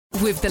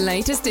with the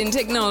latest in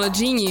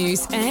technology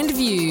news and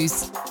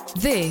views.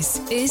 This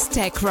is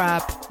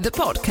TechWrap, the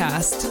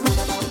podcast.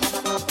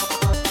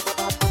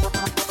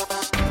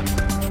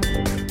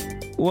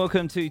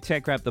 Welcome to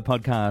TechWrap, the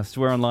podcast.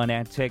 We're online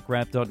at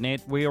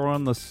techwrap.net. We are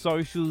on the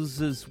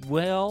socials as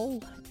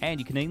well, and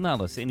you can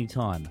email us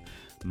anytime.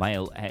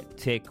 Mail at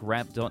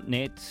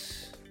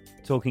techwrap.net.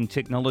 Talking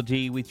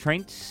technology with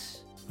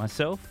Trent,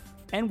 myself,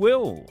 and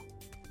Will.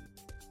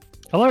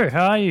 Hello,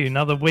 how are you?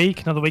 Another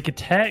week of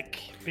tech.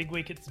 Big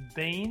week it's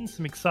been.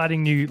 Some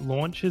exciting new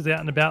launches out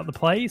and about the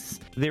place.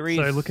 There is.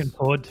 So looking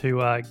forward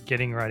to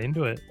getting right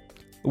into it.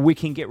 We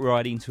can get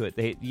right into it.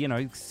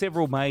 There,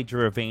 several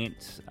major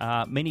events,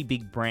 many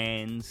big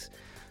brands,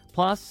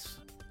 plus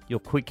your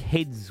quick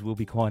heads will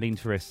be quite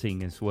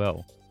interesting as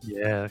well.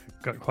 Yeah,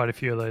 got quite a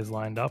few of those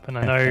lined up, and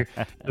I know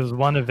there was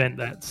one event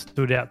that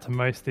stood out to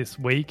most this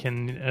week,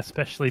 and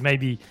especially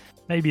maybe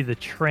the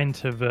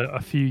Trent of a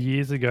few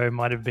years ago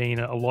might have been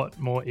a lot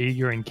more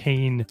eager and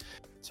keen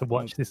to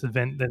watch this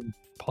event than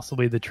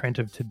possibly the Trent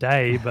of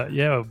today. But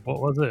yeah, what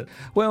was it?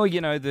 Well,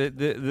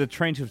 the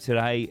Trent of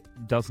today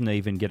doesn't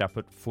even get up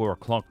at 4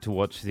 o'clock to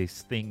watch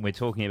this thing. We're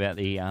talking about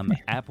the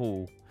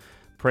Apple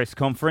press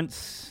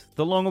conference.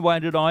 The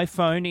long-awaited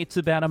iPhone, it's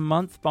about a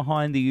month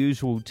behind the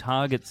usual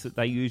targets that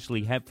they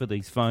usually have for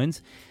these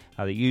phones.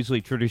 They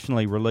usually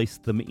traditionally release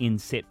them in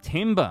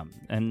September.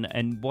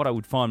 And what I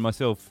would find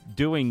myself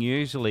doing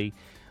usually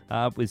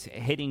was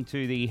heading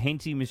to the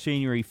Henty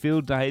Machinery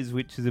Field Days,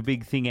 which is a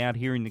big thing out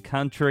here in the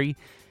country.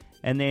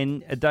 And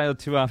then a day or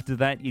two after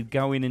that, you'd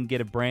go in and get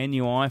a brand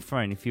new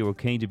iPhone if you were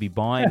keen to be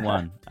buying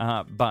one.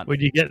 But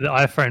would you get the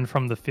iPhone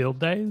from the field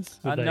days?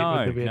 No. Would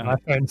there be an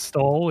iPhone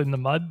stall in the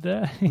mud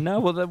there?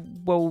 No,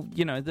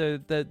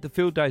 the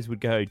field days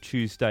would go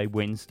Tuesday,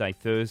 Wednesday,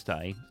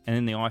 Thursday, and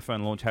then the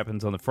iPhone launch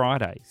happens on the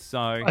Friday. So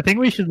I think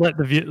we should let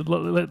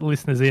the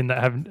listeners in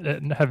that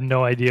have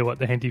no idea what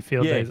the Henty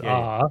Field Days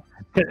are,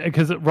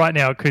 because right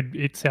now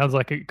it sounds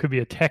like it could be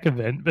a tech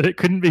event, but it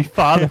couldn't be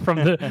farther from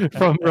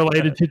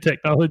related to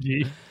technology.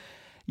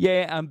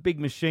 Yeah, big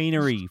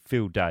machinery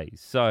field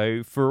days.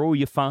 So for all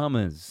your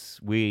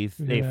farmers with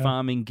their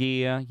farming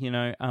gear,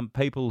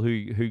 people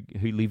who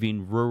live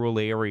in rural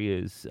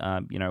areas,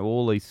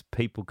 all these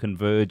people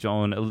converge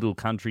on a little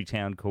country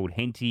town called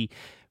Henty.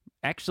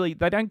 Actually,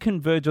 they don't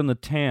converge on the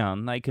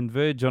town. They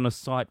converge on a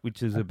site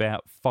which is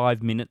about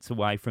 5 minutes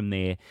away from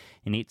there,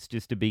 and it's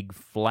just a big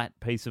flat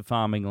piece of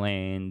farming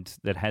land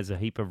that has a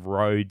heap of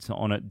roads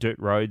on it, dirt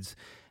roads.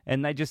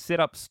 And they just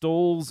set up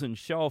stalls and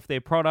show off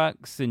their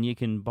products, and you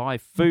can buy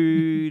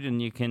food,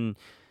 and you can,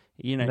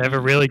 They have a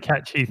really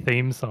catchy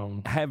theme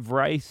song. Have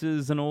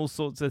races and all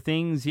sorts of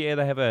things. Yeah,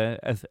 they have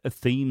a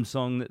theme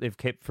song that they've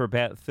kept for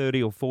about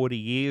 30 or 40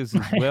 years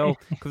as well,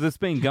 because it's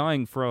been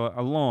going for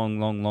a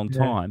long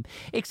time.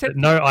 Except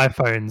no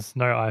iPhones.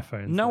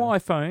 No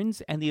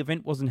iPhones, and the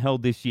event wasn't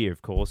held this year,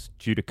 of course,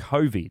 due to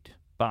COVID.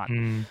 But,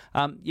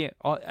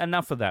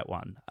 enough of that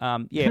one.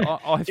 Do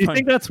you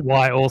think that's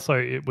why also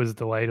it was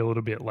delayed a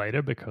little bit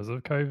later because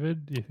of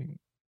COVID? Do you think?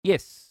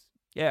 Yes.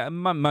 Yeah,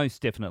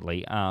 most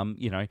definitely.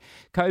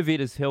 COVID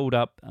has held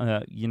up,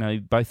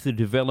 both the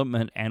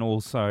development and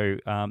also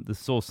the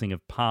sourcing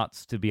of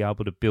parts to be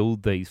able to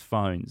build these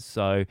phones.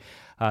 So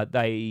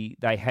they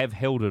have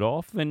held it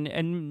off, and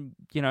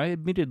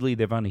admittedly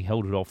they've only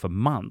held it off a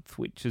month,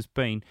 which has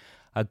been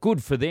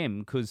good for them,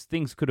 because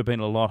things could have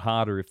been a lot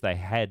harder if they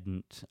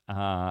hadn't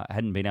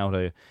been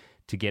able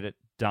to get it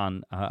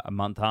done a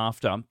month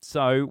after.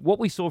 So what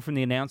we saw from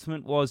the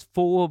announcement was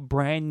 4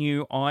 brand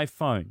new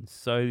iPhones.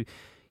 So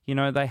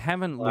they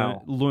haven't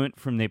learnt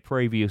from their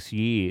previous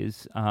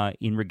years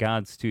in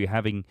regards to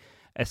having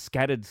a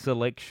scattered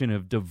selection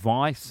of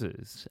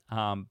devices.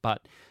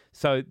 But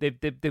so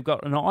they've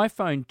got an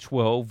iPhone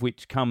 12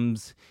 which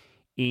comes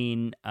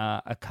in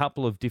a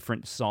couple of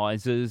different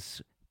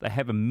sizes. They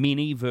have a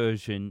mini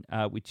version,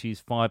 which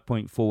is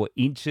 5.4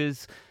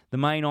 inches. The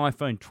main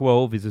iPhone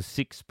 12 is a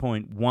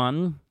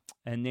 6.1.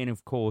 And then,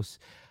 of course,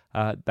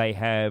 they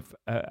have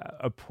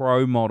a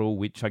Pro model,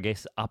 which I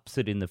guess ups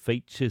it in the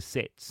feature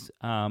sets.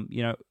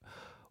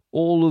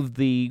 All of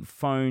the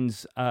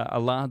phones are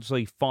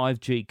largely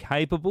 5G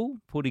capable,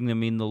 putting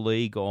them in the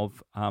league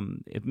of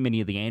many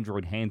of the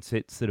Android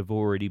handsets that have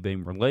already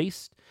been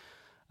released.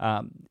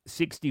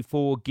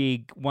 64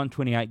 gig,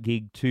 128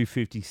 gig,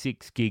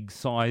 256 gig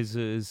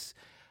sizes.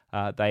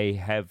 They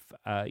have,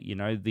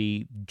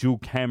 the dual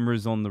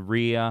cameras on the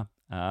rear.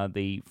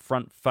 The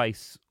front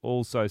face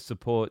also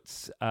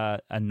supports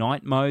a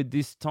night mode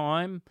this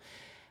time.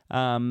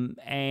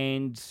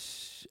 And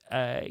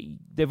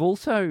they've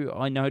also,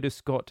 I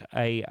noticed, got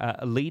a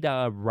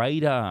LiDAR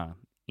radar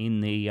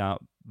in the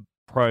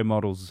Pro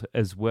models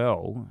as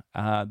well.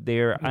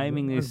 They're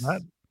aiming this...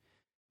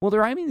 Well,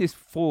 they're aiming this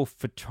for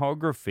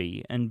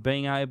photography and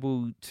being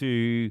able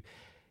to,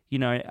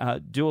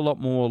 do a lot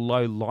more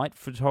low light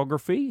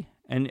photography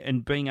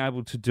and being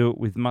able to do it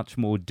with much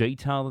more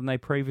detail than they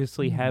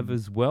previously have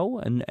as well,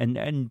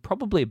 and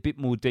probably a bit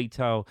more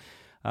detail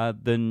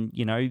than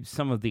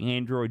some of the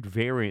Android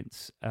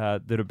variants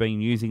that have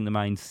been using the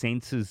main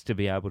sensors to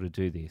be able to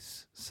do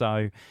this.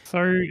 So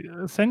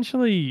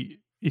essentially,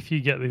 if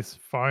you get this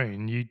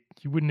phone, you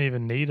wouldn't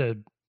even need a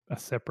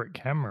separate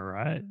camera,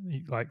 right?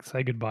 You, like,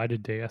 say goodbye to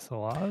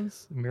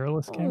DSLRs,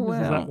 mirrorless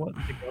cameras. Is that well, what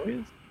the go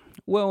is?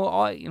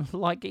 well,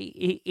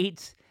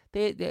 it's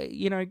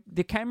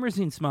the cameras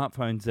in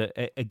smartphones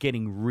are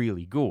getting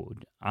really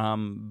good.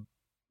 And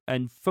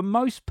for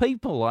most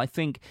people, I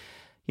think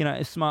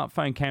a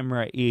smartphone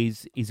camera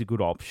is a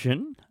good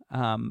option.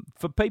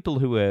 For people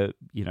who are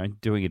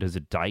doing it as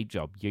a day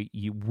job,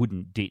 you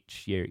wouldn't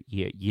ditch your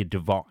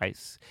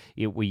device,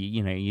 your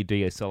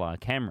DSLR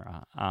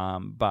camera.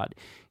 But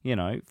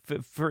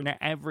for an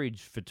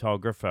average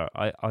photographer,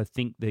 I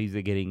think these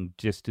are getting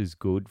just as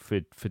good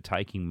for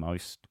taking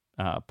most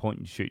point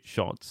and shoot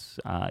shots.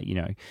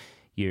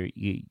 Your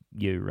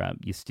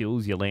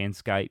stills, your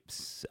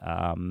landscapes,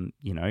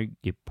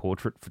 your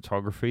portrait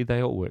photography,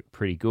 they all work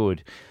pretty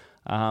good.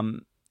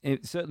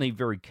 It's certainly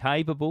very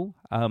capable.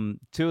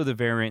 Two of the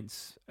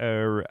variants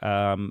are,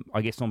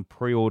 I guess, on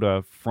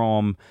pre-order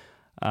from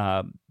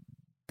the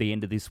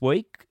end of this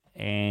week,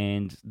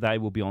 and they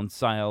will be on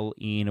sale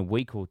in a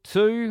week or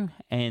two.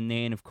 And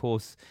then, of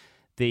course,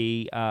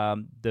 the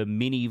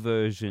mini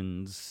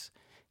versions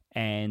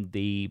and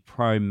the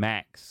Pro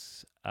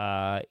Max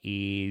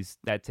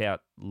that's out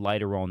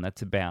later on.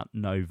 That's about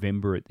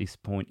November at this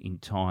point in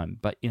time.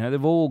 But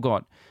they've all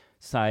got,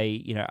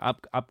 say,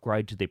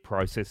 upgrade to their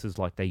processors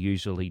like they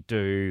usually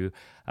do.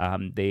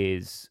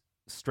 There's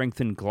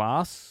strengthened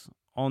glass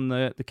on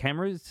the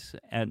cameras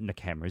and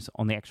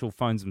on the actual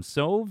phones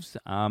themselves.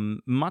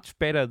 Much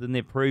better than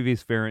their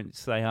previous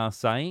variants, they are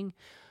saying,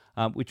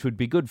 which would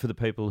be good for the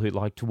people who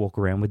like to walk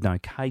around with no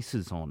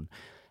cases on.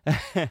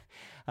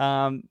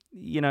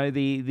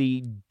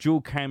 The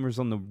dual cameras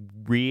on the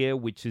rear,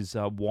 which is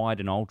wide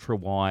and ultra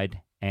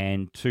wide,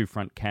 and two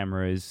front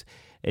cameras.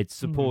 It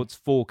supports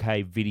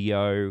 4K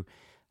video,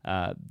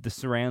 the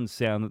surround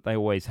sound that they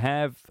always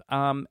have,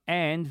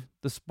 and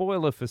the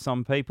spoiler for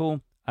some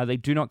people, they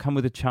do not come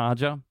with a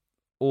charger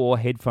or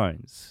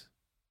headphones.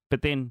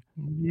 But then,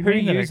 who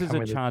uses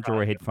a charger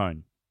or a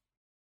headphone?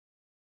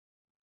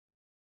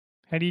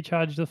 How do you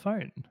charge the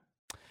phone?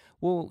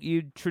 Well,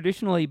 you'd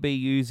traditionally be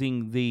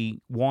using the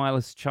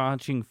wireless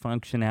charging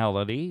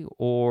functionality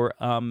or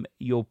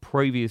your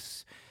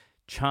previous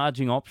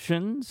charging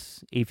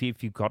options if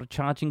you've got a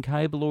charging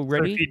cable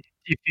already. So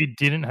if you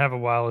didn't have a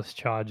wireless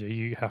charger,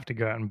 you have to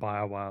go out and buy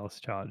a wireless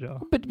charger.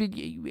 But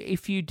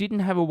if you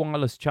didn't have a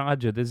wireless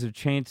charger, there's a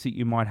chance that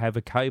you might have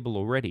a cable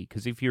already.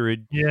 Because if you're a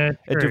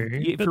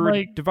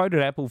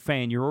devoted Apple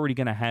fan, you're already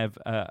going to have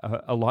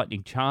a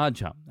Lightning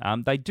charger.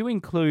 They do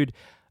include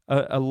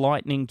a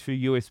Lightning to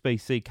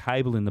USB-C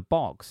cable in the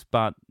box,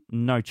 but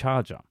no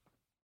charger.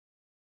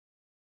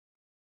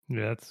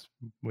 Yeah, that's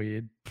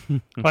weird.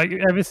 Like,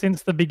 ever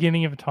since the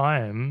beginning of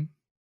time,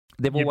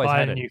 they've always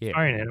had a new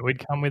phone and it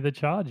would come with a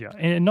charger.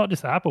 And not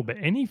just Apple, but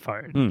any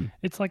phone.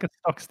 It's like a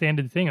stock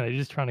standard thing. They're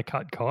just trying to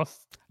cut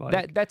costs.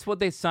 That's what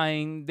they're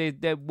saying. They're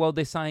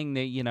saying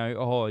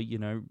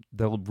that,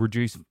 they'll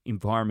reduce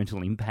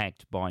environmental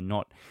impact by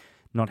not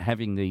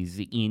having these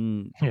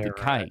in the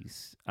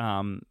case,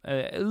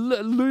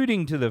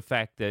 alluding to the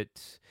fact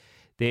that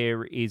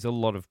there is a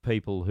lot of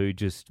people who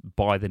just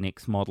buy the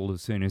next model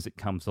as soon as it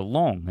comes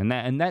along,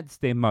 and that's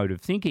their mode of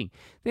thinking.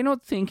 They're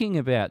not thinking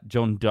about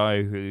John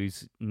Doe,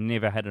 who's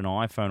never had an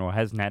iPhone or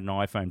hasn't had an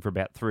iPhone for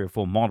about 3 or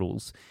 4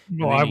 models.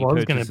 Well, I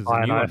was going to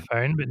buy an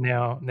iPhone, but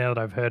now that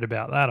I've heard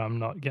about that, I'm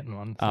not getting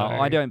one. So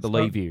I don't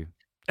believe you.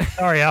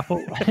 Sorry,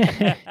 Apple.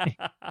 I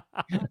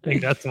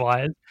think that's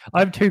wise. I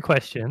have 2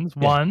 questions.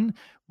 Yeah. One,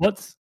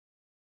 what's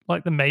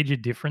like the major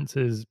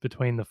differences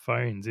between the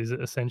phones? Is it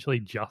essentially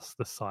just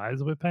the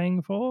size we're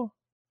paying for,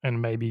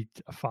 and maybe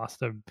a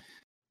faster,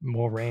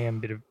 more RAM,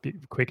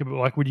 bit quicker? But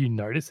like, would you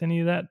notice any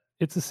of that?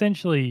 It's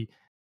essentially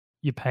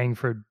you're paying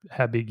for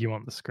how big you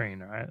want the screen,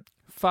 right?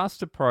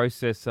 Faster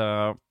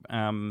processor.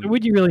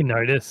 Would you really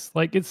notice?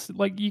 Like, it's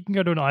like you can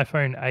go to an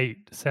iPhone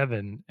 8,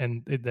 7,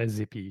 and they're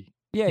zippy.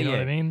 Yeah, you know what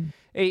I mean?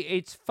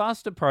 It's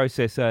faster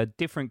processor,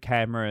 different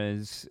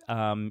cameras,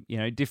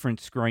 different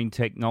screen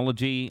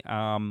technology.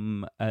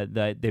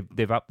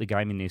 They've upped the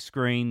game in their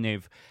screen.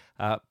 They've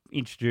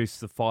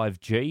introduced the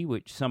 5G,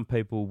 which some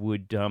people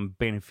would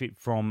benefit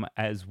from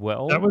as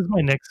well. That was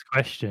my next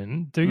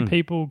question. Do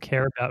people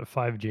care about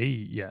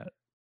 5G yet?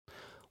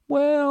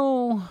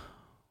 Well,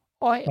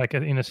 like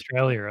in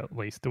Australia, at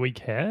least, do we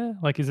care?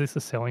 Like, is this a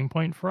selling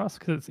point for us?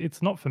 Because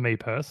it's not for me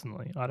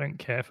personally. I don't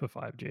care for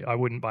 5G. I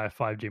wouldn't buy a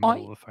 5G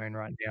model of a phone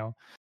right now.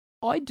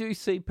 I do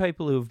see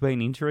people who have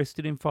been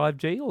interested in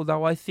 5G,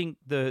 although I think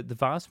the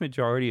vast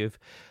majority of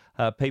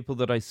people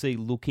that I see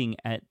looking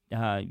at,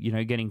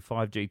 getting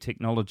 5G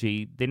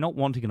technology, they're not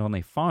wanting it on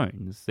their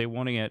phones. They're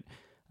wanting it,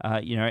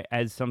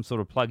 as some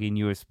sort of plug-in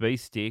USB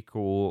stick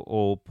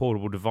or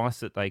portable device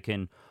that they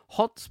can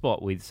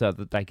hotspot with so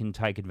that they can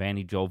take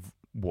advantage of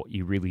what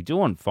you really do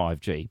on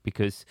 5G,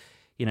 because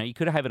you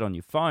could have it on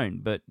your phone,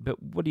 but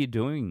what are you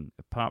doing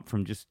apart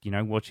from just,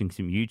 watching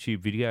some YouTube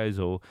videos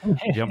or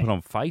jumping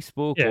on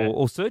Facebook Yeah.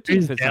 or searching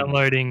Who's for something?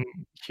 downloading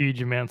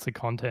huge amounts of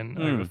content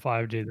over Mm.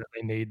 5G that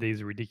they need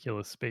these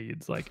ridiculous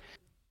speeds? Like,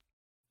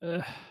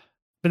 but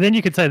then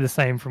you could say the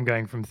same from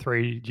going from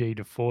 3G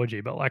to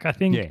 4G. But like, I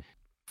think Yeah.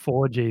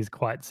 4G is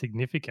quite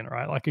significant,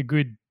 right? Like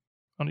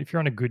if you're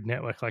on a good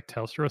network like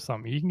Telstra or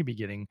something, you can be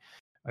getting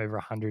over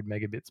 100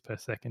 megabits per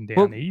second down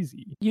Well,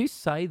 easy. you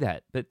say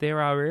that, but there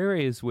are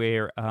areas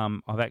where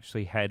I've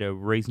actually had a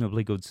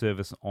reasonably good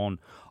service on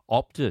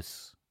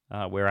Optus,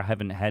 where I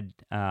haven't had.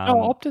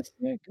 Oh, Optus,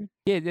 yeah, good.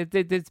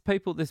 Yeah, there's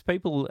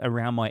people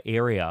around my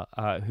area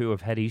who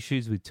have had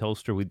issues with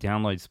Telstra with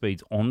download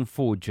speeds on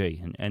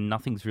 4G, and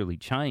nothing's really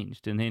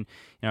changed. And then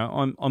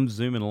I'm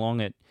zooming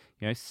along at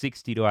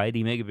 60 to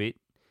 80 megabit,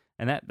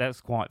 and that's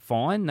quite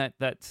fine.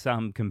 That's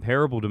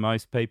comparable to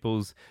most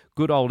people's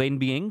good old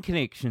NBN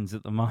connections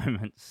at the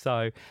moment.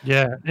 So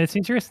Yeah, it's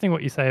interesting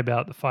what you say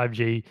about the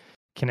 5G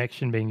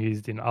connection being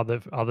used in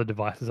other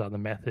devices, other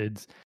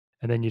methods,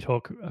 and then you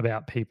talk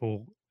about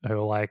people who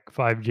are like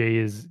 5G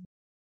is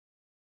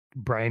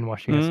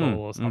brainwashing us all mm,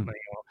 or mm. something.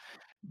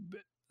 B-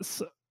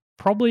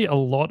 Probably a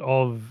lot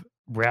of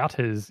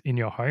routers in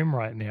your home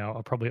right now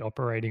are probably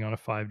operating on a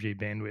 5G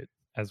bandwidth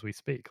as we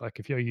speak. Like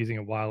if you're using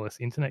a wireless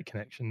internet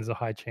connection, there's a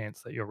high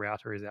chance that your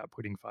router is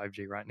outputting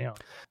 5G right now.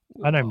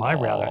 I know my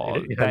router, Oh,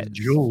 it has that's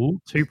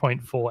dual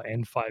 2.4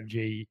 and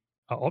 5G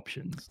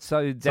options.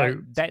 so So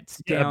that's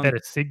to get a down. better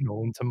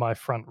signal into my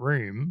front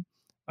room,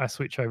 I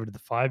switch over to the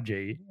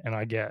 5G and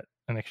I get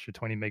an extra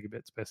 20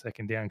 megabits per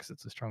second down because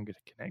it's a stronger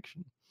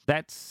connection.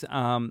 That's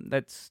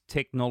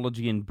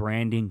technology and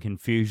branding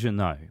confusion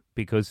though,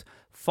 because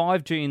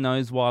 5G in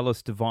those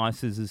wireless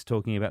devices is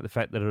talking about the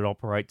fact that it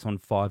operates on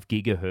 5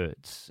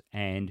 gigahertz,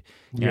 and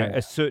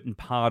a certain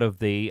part of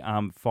the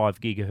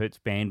 5 gigahertz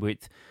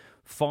bandwidth.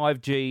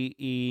 5G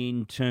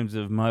in terms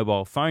of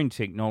mobile phone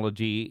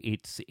technology,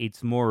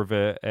 it's more of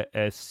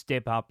a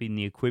step up in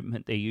the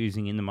equipment they're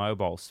using in the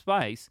mobile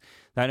space.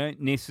 They don't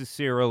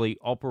necessarily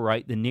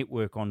operate the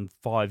network on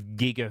 5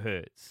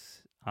 gigahertz.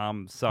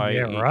 So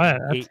Yeah, right.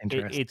 That's it's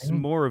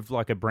interesting. more of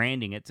like a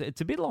branding.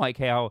 It's a bit like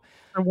how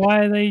So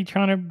why are they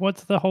trying to?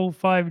 What's the whole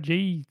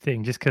 5G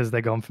thing? Just because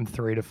they're gone from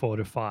 3 to 4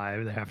 to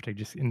 5, they have to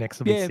just next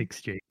will be yeah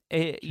 6G.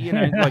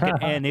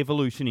 like an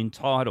evolution in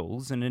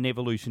titles and an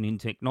evolution in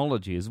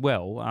technology as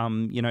well.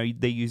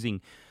 They're using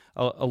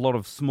a lot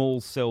of small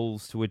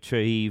cells to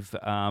achieve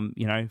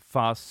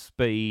fast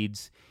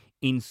speeds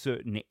in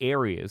certain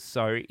areas.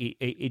 So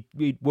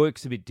it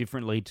works a bit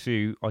differently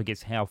to, I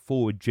guess, how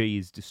 4G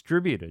is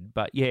distributed.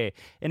 But yeah,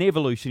 an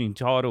evolution in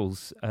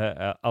titles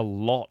a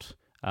lot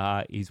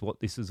is what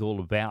this is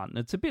all about. And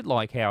it's a bit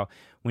like how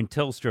when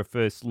Telstra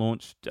first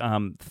launched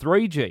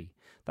 3G,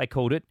 they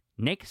called it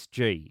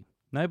NextG.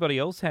 Nobody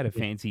else had a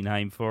fancy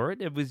name for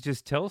it. It was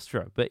just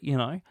Telstra. But,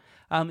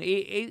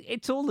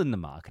 it's all in the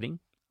marketing.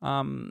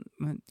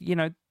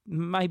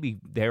 Maybe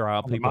there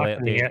are Well, the people out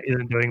marketing there.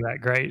 isn't doing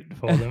that great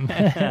for them.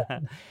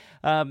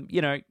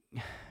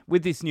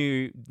 With this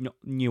new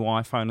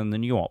iPhone and the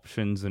new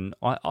options, and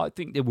I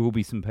think there will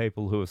be some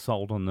people who are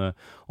sold on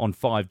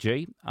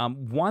 5G.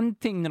 One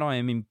thing that I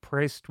am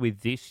impressed with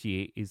this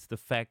year is the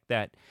fact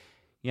that,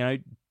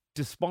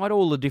 despite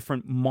all the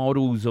different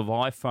models of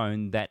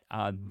iPhone that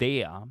are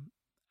there,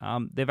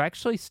 they've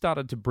actually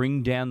started to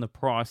bring down the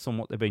price on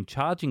what they've been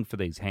charging for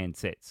these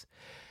handsets.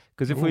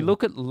 Because if we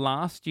look at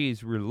last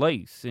year's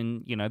release,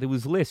 and there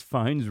was less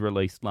phones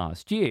released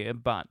last year,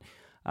 but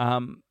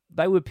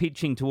they were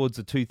pitching towards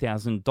the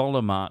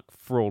 $2,000 mark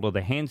for all of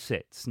the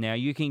handsets. Now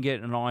you can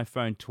get an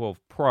iPhone 12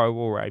 Pro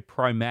or a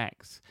Pro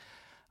Max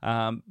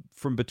from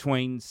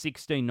between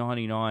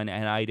 $1,699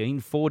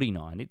 and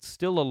 $1,849. It's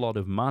still a lot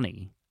of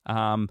money.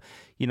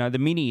 The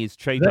Mini is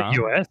cheaper. Is that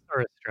US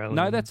or Australian?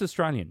 No, that's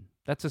Australian.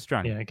 That's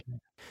Australian. Yeah, okay.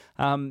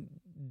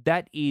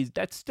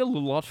 That's still a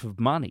lot of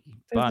money.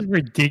 This is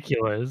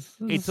ridiculous.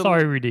 It's so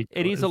ridiculous.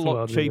 It is a lot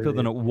world we cheaper live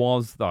than in. it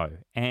was, though.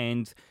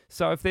 And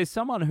so if there's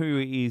someone who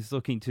is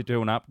looking to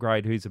do an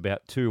upgrade who's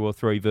about 2 or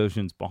 3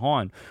 versions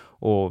behind,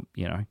 or,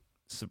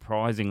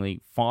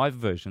 surprisingly 5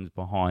 versions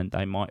behind,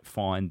 they might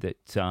find that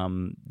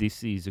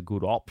this is a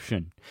good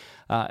option.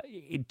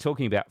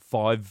 Talking about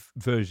 5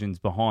 versions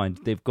behind,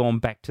 they've gone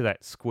back to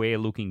that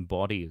square-looking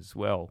body as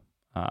well.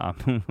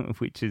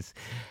 Which is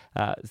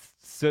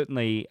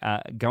certainly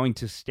going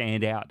to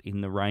stand out in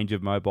the range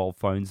of mobile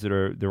phones that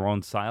are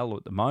on sale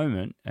at the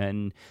moment,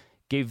 and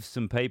give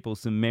some people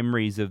some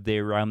memories of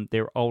their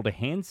older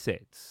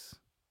handsets.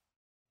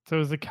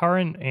 So as a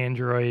current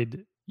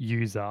Android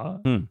user,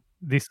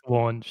 this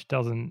launch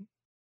doesn't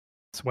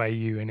sway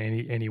you in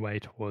any way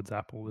towards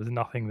Apple. There's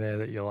nothing there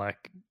that you're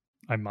like,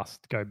 I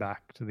must go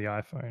back to the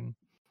iPhone.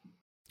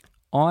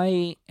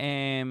 I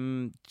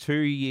am 2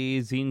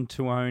 years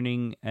into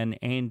owning an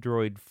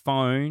Android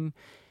phone,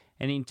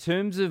 and in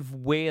terms of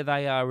where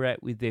they are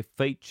at with their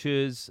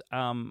features,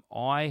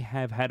 I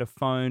have had a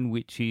phone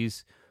which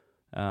is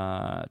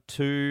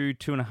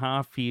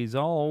 2.5 years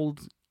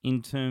old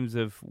in terms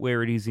of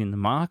where it is in the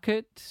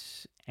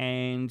market,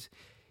 and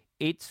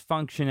its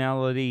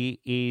functionality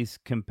is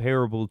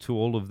comparable to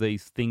all of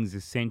these things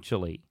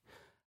essentially.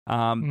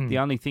 The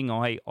only thing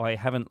I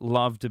haven't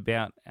loved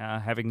about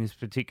having this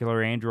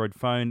particular Android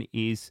phone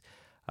is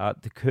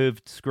the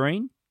curved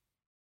screen.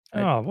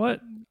 Oh,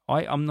 what?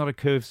 I'm not a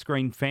curved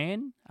screen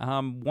fan.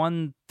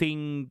 One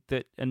thing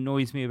that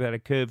annoys me about a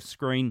curved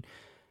screen,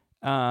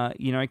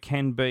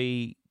 can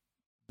be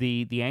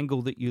the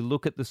angle that you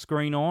look at the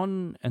screen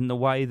on and the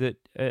way that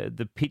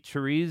the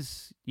picture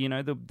is,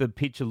 the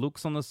picture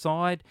looks on the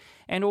side.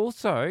 And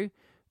also,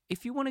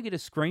 if you want to get a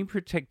screen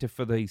protector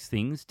for these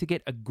things, to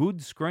get a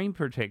good screen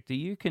protector,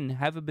 you can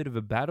have a bit of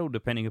a battle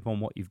depending upon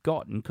what you've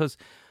got. And because,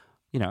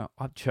 I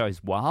chose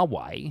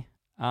Huawei,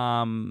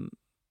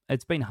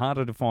 it's been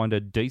harder to find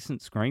a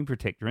decent screen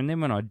protector. And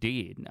then when I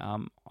did,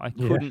 I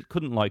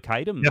couldn't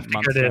locate them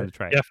months down the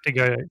track. You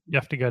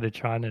have to go to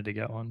China to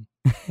get one.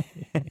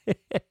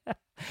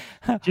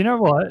 Do you know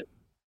what?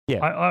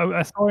 Yeah.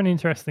 I saw an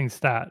interesting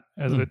stat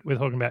as we're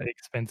talking about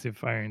expensive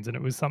phones, and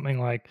it was something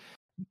like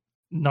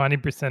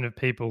 90% of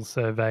people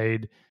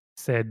surveyed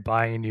said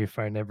buying a new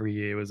phone every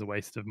year was a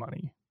waste of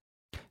money.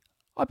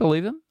 I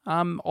believe them.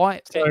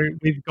 So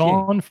we've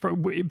gone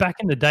back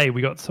in the day,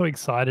 we got so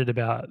excited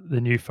about the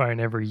new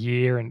phone every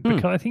year, and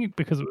because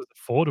it was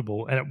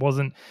affordable and it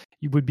wasn't,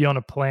 you would be on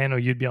a plan or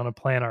you'd be on a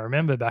plan. I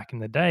remember back in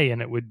the day,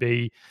 and it would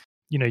be,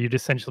 you'd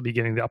essentially be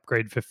getting the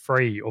upgrade for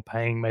free or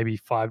paying maybe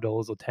 $5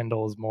 or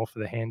 $10 more for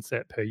the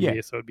handset per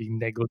year. So it'd be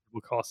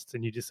negligible costs.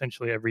 And you'd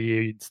essentially every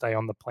year you'd stay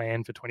on the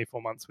plan for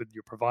 24 months with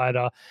your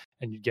provider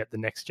and you'd get the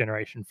next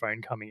generation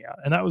phone coming out.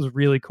 And that was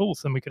really cool.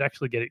 So then we could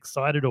actually get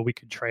excited, or we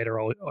could trade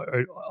our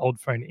old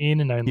phone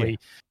in and only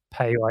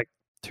pay like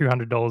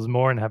 $200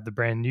 more and have the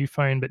brand new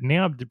phone. But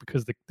now,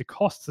 because the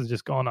costs has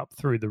just gone up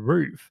through the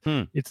roof,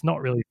 it's not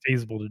really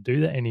feasible to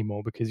do that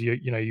anymore, because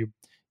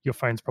your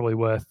phone's probably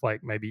worth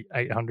like maybe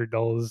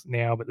 $800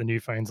 now, but the new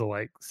phones are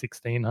like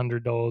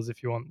 $1,600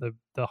 if you want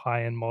the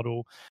high-end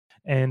model.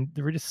 And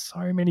there are just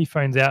so many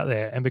phones out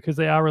there. And because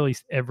they are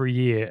released every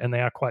year and they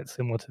are quite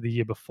similar to the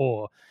year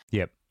before,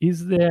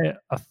 is there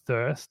a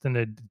thirst and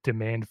a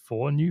demand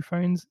for new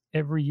phones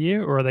every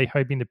year? Or are they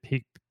hoping to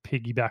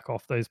piggyback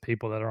off those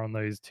people that are on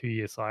those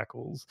 2-year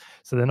cycles?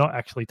 So they're not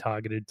actually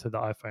targeted to the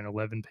iPhone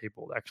 11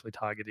 people, they're actually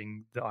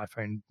targeting the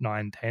iPhone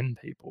 9, 10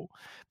 people.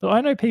 But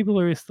I know people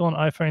who are still on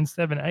iPhone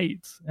 7,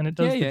 8s, and it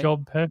does the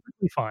job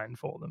perfectly fine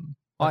for them,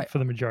 for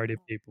the majority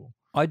of people.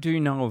 I do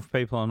know of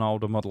people on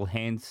older model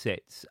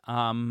handsets.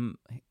 I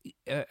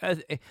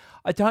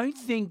don't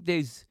think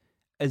there's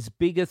as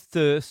big a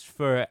thirst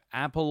for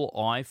Apple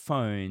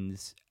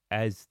iPhones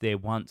as there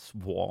once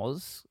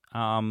was.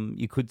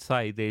 You could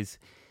say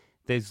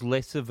there's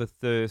less of a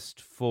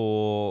thirst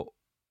for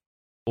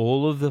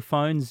all of the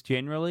phones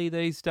generally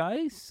these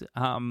days.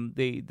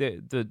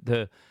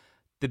 The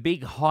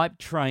big hype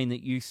train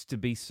that used to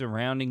be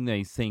surrounding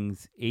these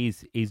things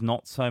is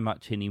not so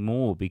much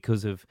anymore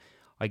because of,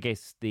 I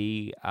guess,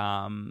 the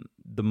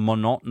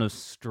monotonous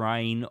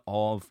strain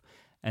of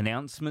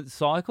announcement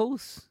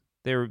cycles.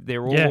 They're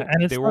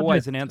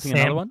always announcing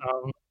another one.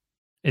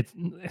 It's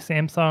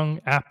Samsung,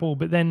 Apple,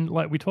 but then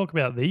like we talk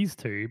about these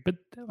two, but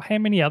how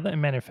many other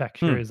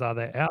manufacturers are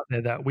there out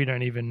there that we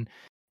don't even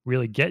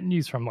really get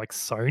news from? Like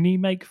Sony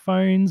make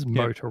phones,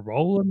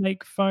 Motorola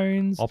make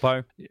phones,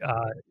 Oppo,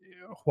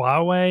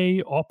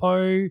 Huawei,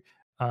 Oppo,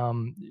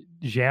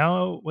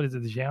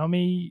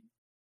 Xiaomi,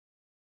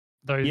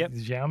 those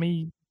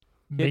Xiaomi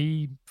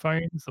Mi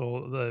phones,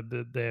 or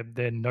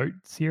their Note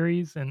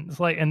series, and it's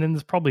like, and then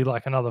there's probably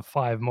like another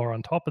 5 more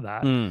on top of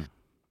that.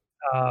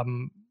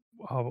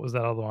 What was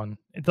that other one?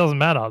 It doesn't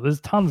matter.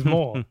 There's tons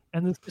more,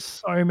 and there's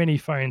just so many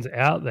phones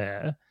out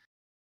there.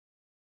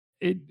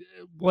 It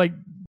like,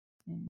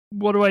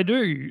 what do I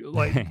do?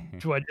 Like,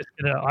 do I just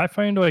get an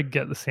iPhone? Do I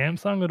get the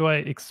Samsung? Or do I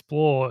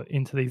explore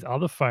into these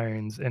other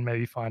phones and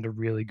maybe find a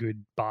really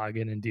good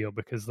bargain and deal,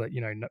 because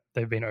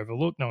they've been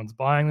overlooked, no one's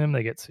buying them,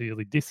 they get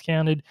severely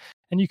discounted,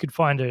 and you could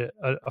find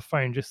a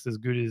phone just as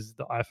good as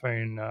the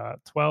iPhone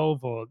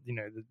 12 or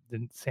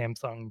the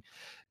Samsung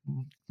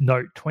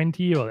Note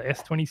 20 or the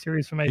S20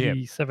 series for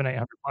maybe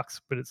 $700-800,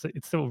 but it's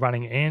still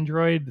running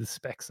Android. The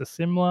specs are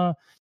similar,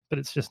 but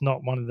it's just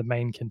not one of the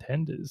main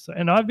contenders.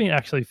 And I've been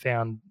actually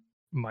found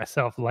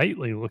myself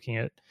lately looking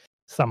at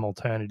some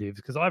alternatives,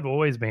 because I've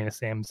always been a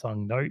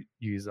Samsung Note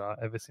user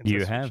ever since I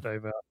switched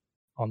over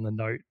on the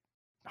Note.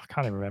 I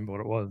can't even remember what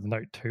it was,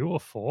 Note 2 or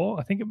 4.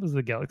 I think it was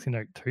the Galaxy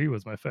Note 2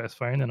 was my first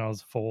phone, and I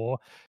was 4,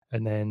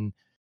 and then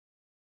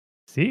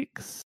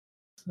 6,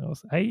 I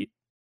was 8.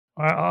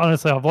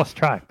 Honestly, I've lost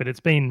track, but it's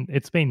been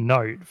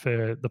Note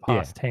for the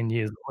past 10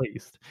 years at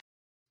least.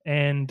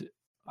 And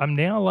I'm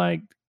now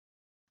like,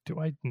 do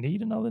I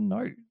need another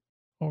Note,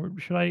 or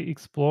should I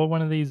explore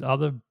one of these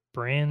other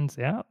brands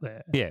out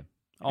there?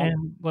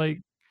 And like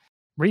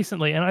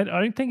recently, and I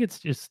don't think it's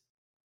just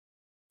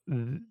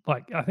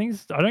like, I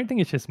don't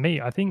think it's just me.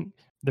 I think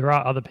there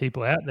are other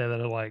people out there that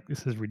are like,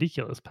 this is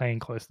ridiculous, paying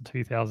close to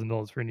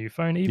 $2,000 for a new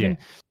phone.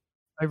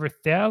 over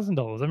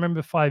 $1,000. I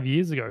remember 5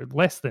 years ago,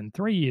 less than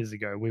 3 years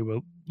ago, we were,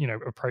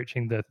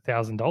 approaching the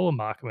 $1,000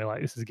 mark, and we're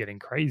like, "This is getting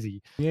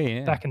crazy." Yeah,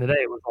 yeah. Back in the day,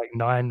 it was like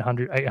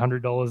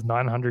 $800,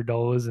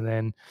 $900, and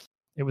then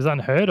it was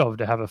unheard of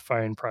to have a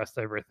phone priced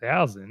over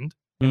 1,000,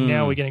 and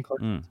now we're getting close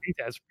to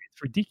 2,000.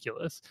 It's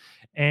ridiculous,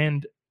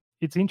 and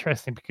it's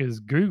interesting because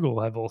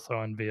Google have also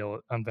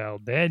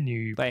unveiled their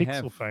new They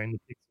have. Pixel phone, the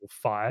Pixel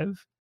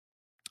 5.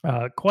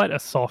 Quite a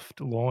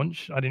soft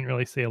launch. I didn't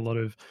really see a lot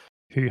of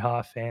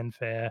hoo-ha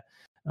fanfare.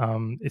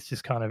 It's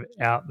just kind of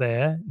out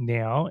there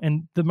now.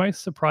 And the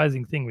most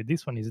surprising thing with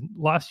this one is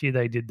last year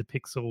they did the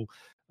Pixel,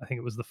 I think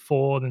it was the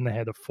 4, then they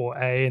had a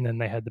 4A, and then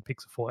they had the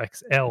Pixel 4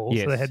 XL.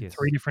 So they had Yes.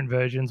 3 different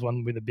versions,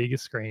 one with a bigger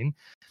screen.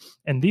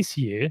 And this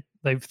year,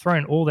 they've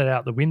thrown all that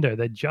out the window.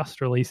 They're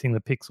just releasing the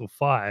Pixel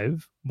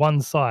 5,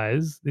 one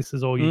size. This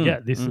is all you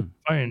get. This is the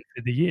phone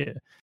for the year.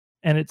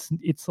 And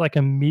it's like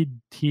a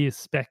mid-tier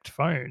spec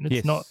phone.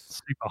 It's not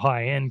Yes. super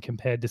high-end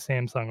compared to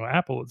Samsung or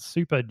Apple. It's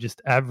super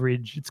just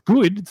average. It's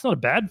good. It's not a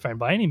bad phone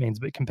by any means,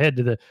 but compared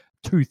to the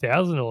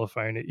 $2,000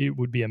 phone, it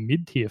would be a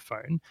mid-tier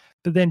phone.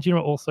 But then, do you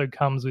know what also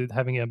comes with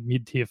having a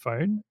mid-tier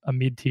phone? A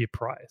mid-tier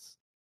price.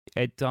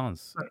 It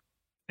does. So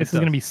this is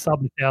going to be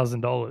sub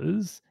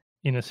 $1,000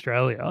 in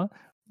Australia.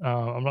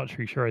 I'm not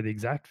too sure of the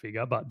exact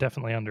figure, but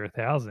definitely under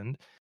 1,000.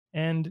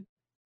 And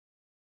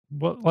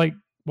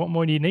what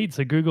more do you need?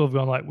 So Google have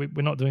gone like,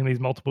 we're not doing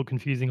these multiple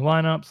confusing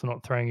lineups. We're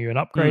not throwing you an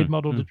upgrade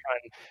model to try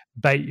and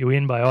bait you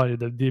in by,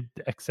 the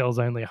XL's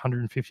only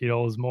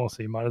 $150 more,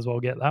 so you might as well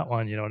get that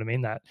one. You know what I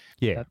mean? That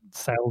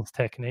sales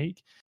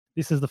technique.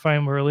 This is the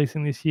phone we're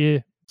releasing this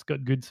year. It's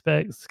got good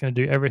specs. It's going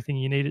to do everything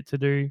you need it to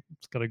do.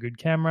 It's got a good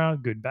camera,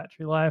 good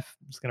battery life.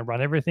 It's going to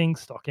run everything.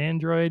 Stock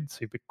Android,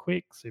 super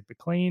quick, super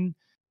clean.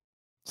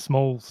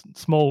 Small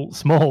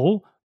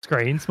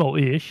screen,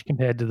 small-ish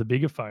compared to the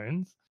bigger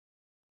phones.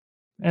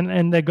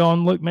 And they're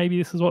going, look, maybe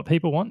this is what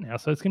people want now.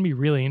 So it's going to be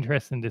really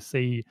interesting to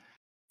see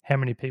how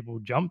many people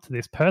jump to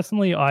this.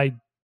 Personally, I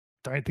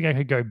don't think I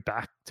could go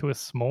back to a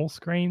small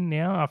screen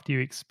now after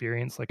you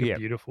experience like a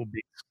beautiful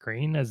big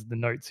screen, as the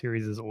Note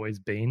series has always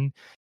been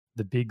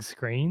the big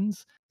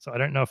screens. So I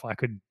don't know if I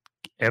could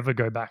ever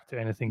go back to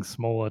anything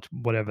smaller, to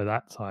whatever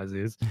that size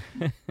is.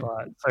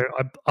 But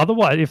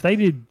otherwise, if they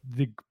did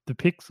the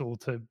Pixel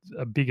to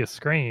a bigger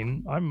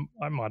screen,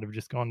 I might have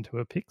just gone to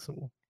a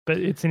Pixel. But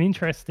it's an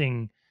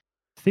interesting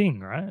thing,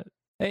 right?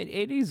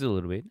 It is a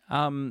little bit.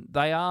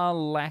 They are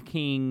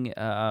lacking,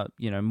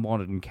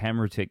 modern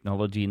camera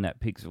technology in that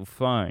Pixel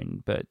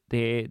phone, but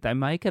they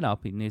make it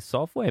up in their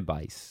software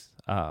base.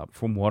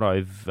 From what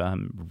I've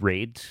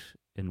read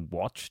and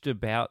watched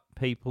about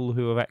people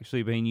who have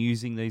actually been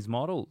using these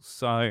models,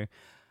 so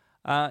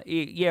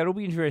it'll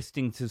be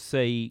interesting to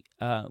see,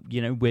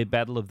 where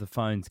Battle of the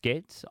Phones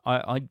gets.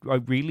 I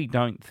really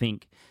don't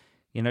think,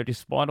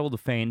 despite all the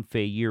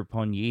fanfare year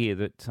upon year,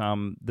 that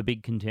the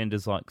big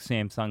contenders like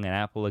Samsung and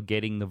Apple are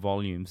getting the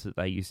volumes that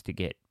they used to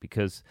get,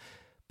 because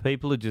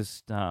people are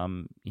just,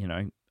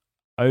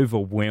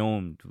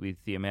 overwhelmed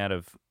with the amount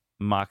of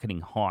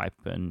marketing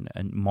hype and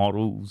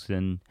models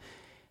and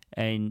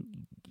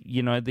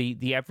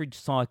the average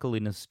cycle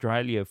in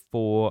Australia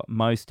for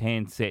most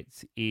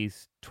handsets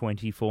is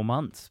 24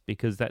 months,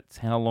 because that's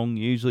how long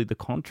usually the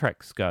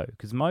contracts go,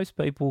 because most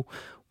people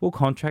will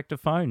contract a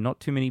phone. Not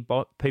too many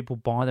people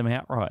buy them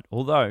outright,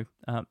 although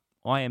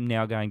I am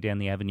now going down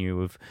the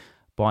avenue of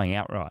buying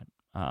outright.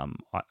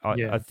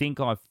 I think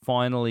I've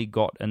finally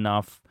got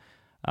enough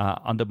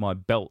under my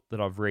belt that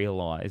I've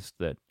realised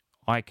that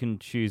I can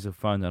choose a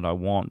phone that I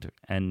want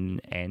and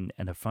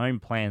a phone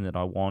plan that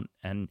I want,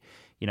 and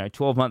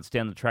 12 months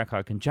down the track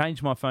I can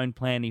change my phone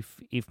plan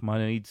if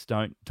my needs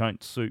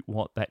don't suit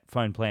what that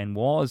phone plan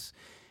was,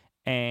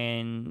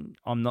 and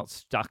I'm not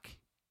stuck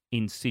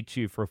in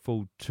situ for a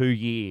full 2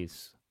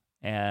 years.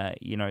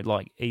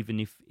 Like even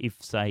if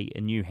say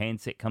a new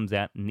handset comes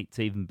out and it's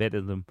even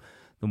better than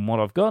what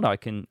I've got, I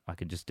can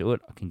just do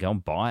it. I can go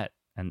and buy it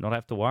and not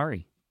have to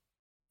worry.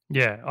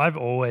 Yeah, I've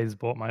always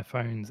bought my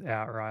phones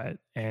outright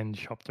and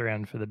shopped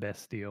around for the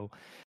best deal.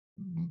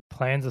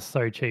 Plans are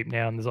so cheap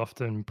now, and there's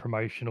often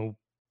promotional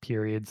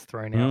periods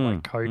thrown out.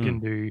 Like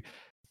Kogan do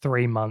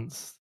 3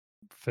 months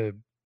for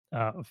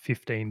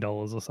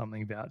 $15 or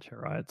something voucher,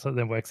 right? So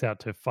then works out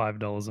to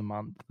 $5 a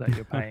month that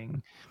you're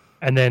paying.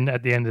 And then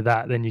at the end of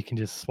that, then you can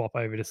just swap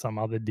over to some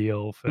other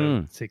deal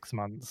for 6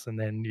 months, and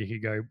then you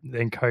could go.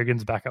 Then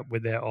Kogan's back up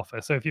with their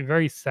offer. So if you're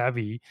very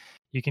savvy,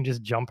 you can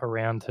just jump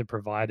around to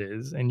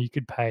providers, and you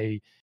could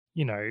pay,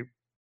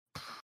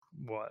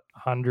 what,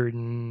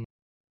 $120,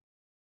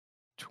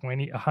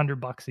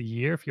 $100 a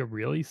year if you're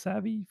really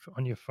savvy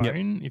on your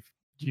phone. If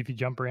you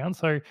jump around,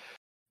 so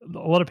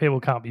a lot of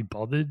people can't be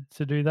bothered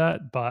to do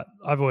that, but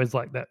I've always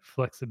liked that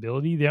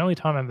flexibility. The only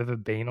time I've ever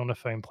been on a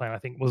phone plan, I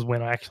think, was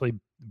when I actually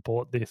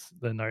bought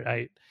the Note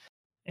 8,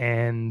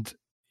 and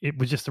it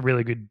was just a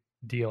really good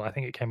deal. I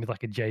think it came with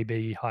like a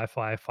JB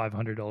Hi-Fi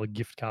 $500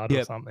 gift card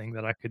or something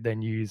that I could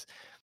then use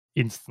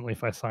instantly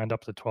if I signed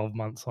up to 12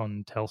 months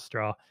on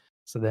Telstra.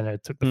 So then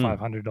it took the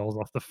 $500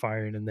 off the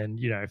phone, and then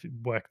if it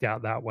worked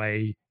out that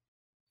way,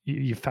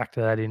 you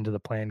factor that into the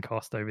plan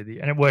cost and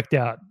it worked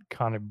out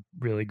kind of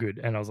really good.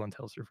 And I was on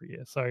Telstra for a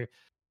year, so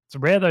it's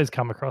rare those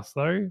come across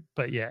though.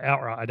 But yeah,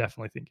 outright, I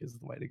definitely think is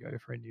the way to go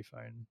for a new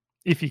phone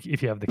if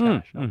you have the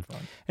cash up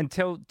front. And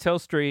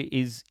Telstra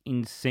is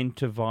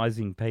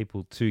incentivizing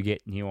people to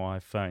get new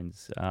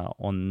iPhones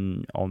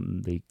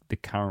on the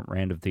current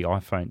round of the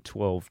iPhone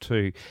 12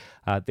 too.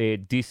 They're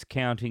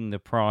discounting the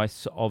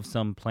price of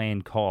some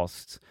planned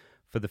costs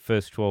for the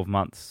first 12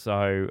 months.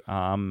 So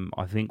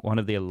I think one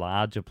of their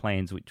larger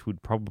plans, which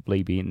would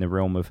probably be in the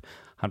realm of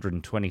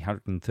 $120,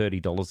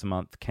 $130 a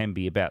month, can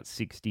be about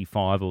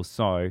 $65 or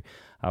so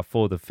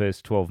for the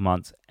first 12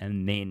 months.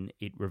 And then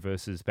it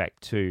reverses back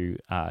to,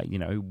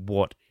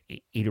 what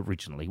it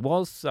originally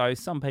was. So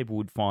some people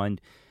would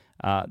find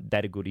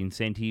that a good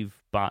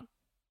incentive, but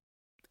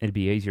it'd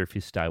be easier if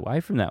you stay away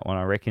from that one,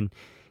 I reckon,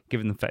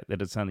 given the fact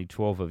that it's only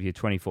 12 of your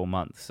 24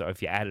 months. So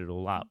if you add it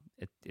all up,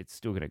 it's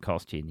still going to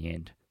cost you in the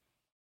end.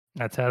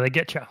 That's how they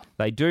get you.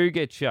 They do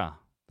get you.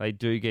 They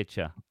do get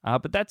you.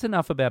 But that's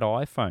enough about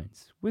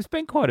iPhones. We've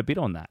spent quite a bit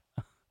on that.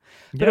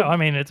 Yeah, I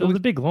mean, it was a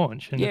big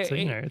launch, and yeah,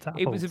 it's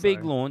Apple. It was a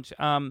big launch.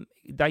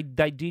 They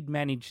did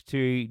manage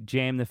to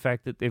jam the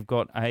fact that they've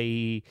got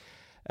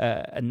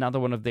another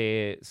one of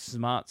their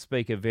smart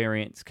speaker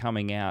variants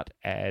coming out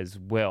as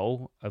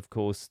well. Of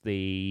course,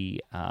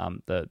 the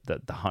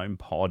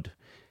HomePod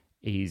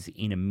is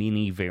in a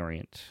mini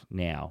variant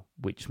now,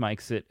 which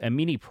makes it a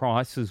mini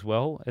price as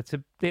well.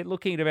 They're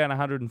looking at about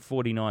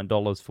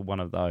 $149 for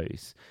one of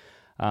those.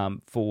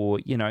 For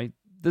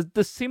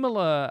the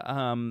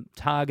similar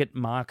target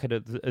market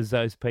as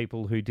those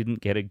people who didn't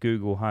get a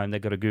Google Home. They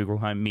got a Google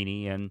Home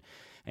Mini and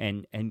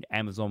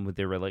Amazon with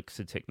their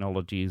Alexa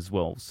technology as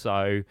well.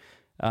 So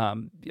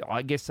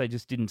I guess they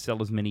just didn't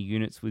sell as many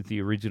units with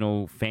the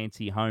original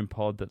fancy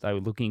HomePod that they were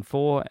looking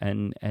for,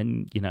 and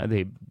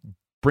they're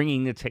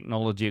bringing the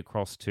technology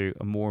across to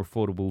a more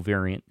affordable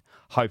variant,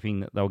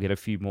 hoping that they'll get a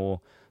few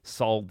more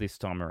sold this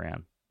time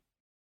around.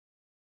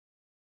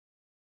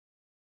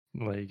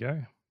 There you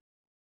go.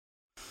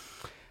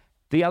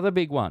 The other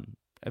big one,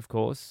 of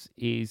course,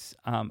 is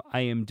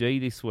AMD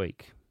this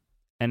week,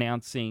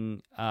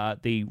 announcing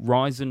the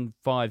Ryzen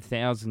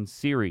 5000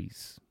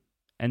 series.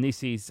 And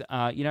this is,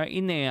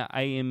 in their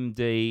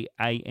AMD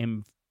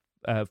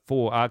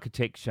AM4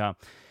 architecture,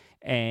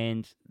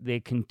 and they're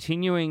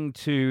continuing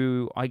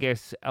to, I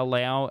guess,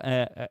 allow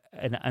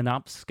an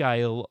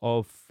upscale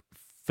of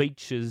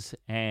features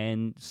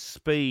and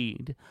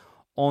speed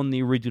on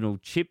the original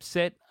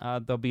chipset.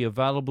 They'll be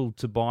available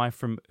to buy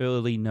from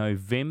early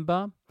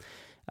November.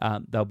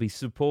 They'll be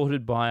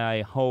supported by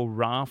a whole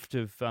raft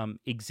of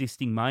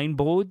existing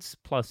mainboards,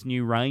 plus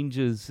new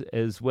ranges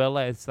as well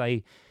as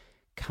they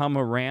come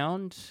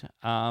around.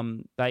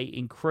 They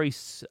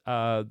increase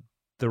the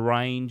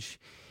range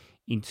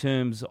in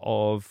terms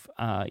of,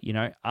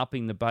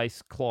 upping the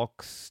base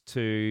clocks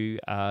to,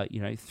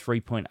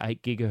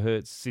 3.8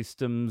 gigahertz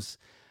systems,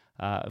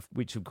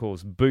 which, of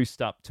course,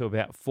 boost up to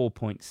about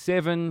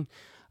 4.7.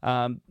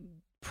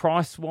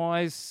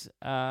 Price-wise,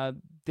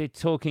 they're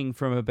talking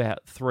from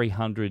about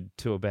 $300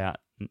 to about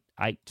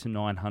 $800 to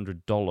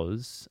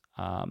 $900.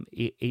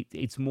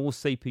 It's more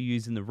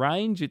CPUs in the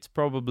range. It's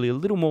probably a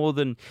little more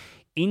than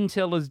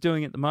Intel is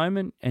doing at the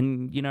moment.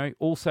 And,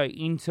 also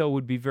Intel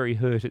would be very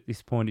hurt at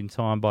this point in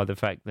time by the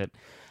fact that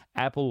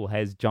Apple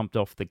has jumped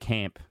off the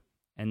camp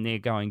and they're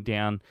going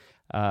down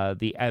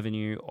the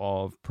avenue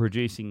of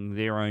producing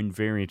their own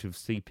variant of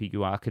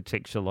CPU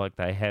architecture like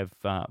they have,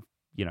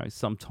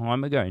 some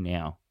time ago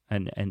now,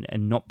 and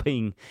not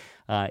being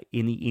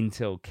in the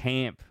Intel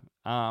camp.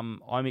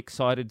 I'm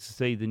excited to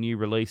see the new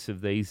release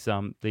of these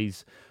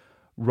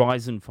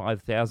Ryzen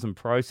 5000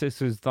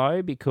 processors,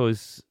 though,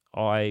 because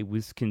I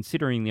was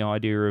considering the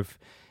idea of,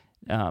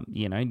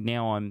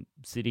 now I'm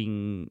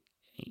sitting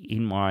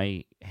in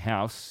my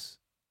house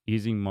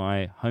using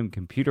my home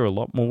computer a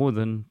lot more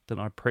than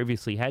I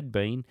previously had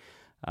been.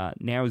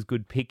 Now is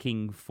good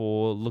picking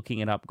for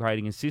looking at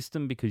upgrading a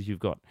system, because you've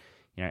got,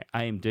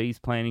 AMD's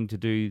planning to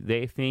do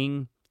their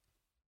thing.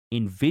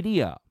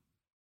 NVIDIA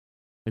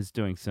is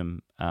doing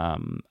some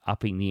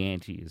upping the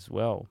ante as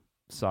well.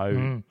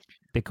 So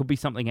there could be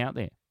something out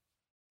there.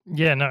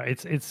 Yeah, no,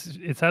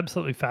 it's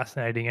absolutely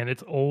fascinating, and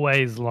it's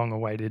always long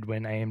awaited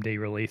when AMD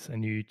release a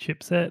new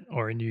chipset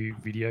or a new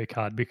video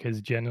card,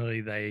 because generally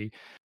they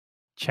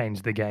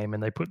change the game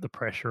and they put the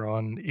pressure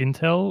on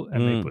Intel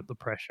and they put the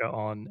pressure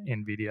on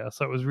NVIDIA.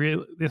 So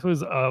this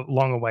was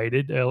long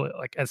awaited.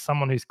 Like, as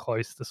someone who's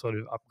close to sort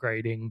of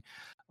upgrading,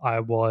 I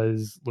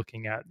was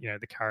looking at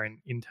the current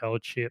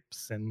Intel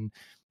chips and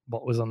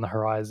what was on the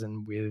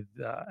horizon with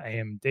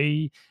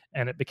AMD,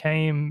 and it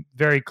became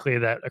very clear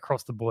that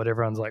across the board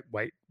everyone's like,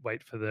 wait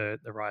for the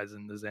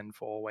Ryzen, the Zen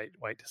 4, wait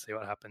to see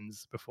what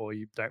happens before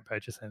you don't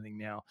purchase anything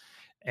now.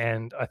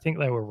 And I think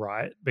they were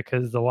right,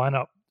 because the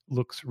lineup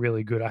looks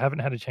really good. I haven't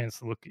had a chance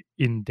to look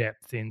in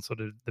depth in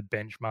sort of the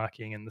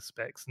benchmarking and the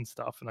specs and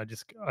stuff, and I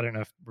don't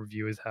know if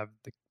reviewers have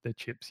the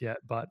chips yet,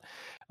 but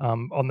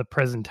on the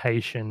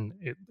presentation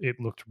it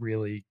looked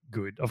really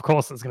good. Of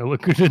course it's going to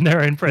look good in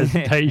their own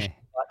presentation,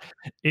 but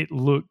it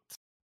looked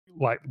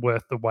like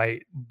worth the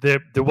wait.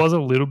 There was a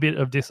little bit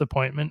of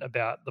disappointment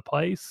about the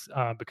place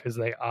because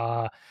they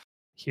are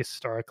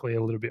historically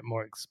a little bit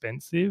more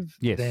expensive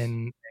Yes.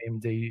 than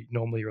AMD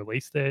normally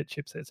release their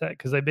chipsets at,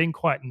 because they've been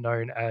quite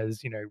known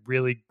as,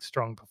 really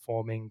strong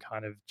performing,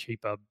 kind of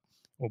cheaper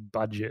or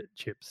budget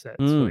chipsets.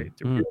 Where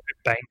it's a really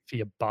good bang for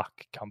your buck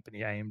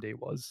company, AMD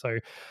was. So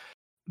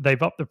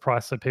they've upped the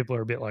price, so people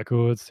are a bit like,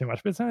 oh, it's too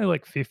much, but it's only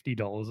like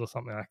 $50 or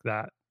something like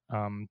that.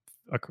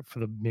 For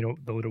the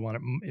little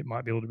one, it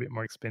might be a little bit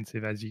more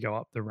expensive as you go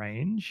up the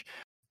range,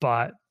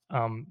 but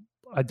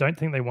I don't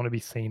think they want to be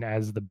seen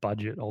as the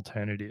budget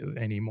alternative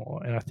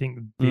anymore. And I think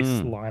this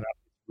lineup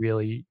is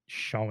really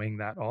showing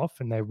that off,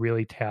 and they're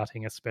really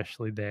touting,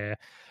 especially their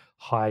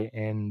high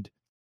end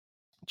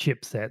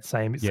chipset,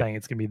 saying it's going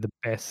to be the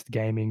best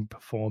gaming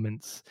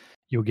performance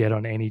you'll get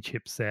on any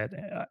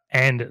chipset,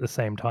 and at the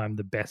same time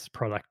the best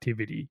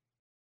productivity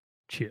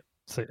chip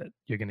that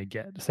you're going to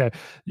get. So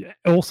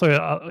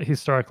also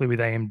historically with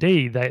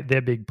AMD,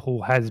 their big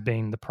pull has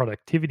been the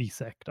productivity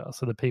sector.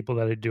 So the people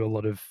that do a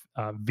lot of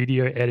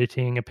video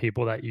editing, are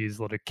people that use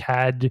a lot of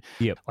CAD,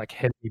 like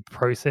heavy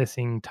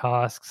processing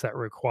tasks that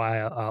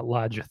require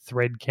larger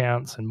thread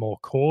counts and more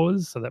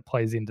cores. So that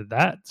plays into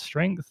that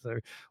strength. So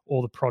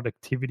all the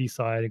productivity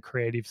side and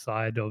creative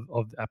side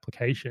of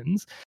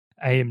applications,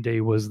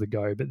 AMD was the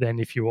go. But then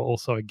if you were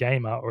also a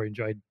gamer or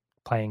enjoyed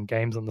playing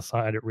games on the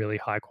side at really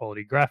high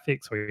quality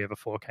graphics, or you have a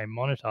 4K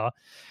monitor,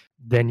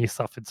 then you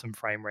suffered some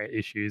frame rate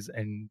issues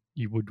and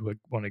you would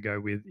want to go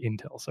with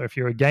Intel. So if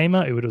you're a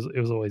gamer, it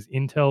was always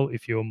Intel.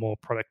 If you're more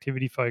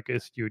productivity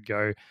focused, you would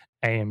go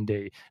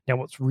AMD. Now,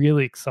 what's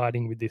really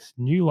exciting with this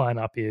new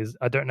lineup is,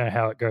 I don't know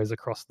how it goes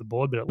across the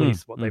board, but at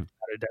least what they've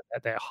added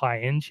at their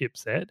high-end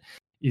chipset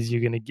is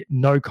you're going to get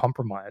no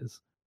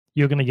compromise.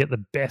 You're going to get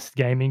the best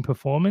gaming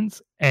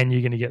performance, and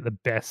you're going to get the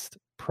best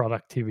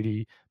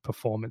productivity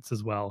performance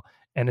as well.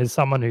 And as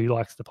someone who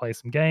likes to play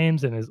some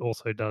games and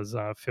also does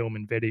film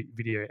and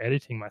video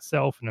editing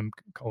myself, and I'm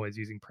always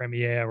using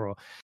Premiere or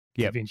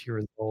DaVinci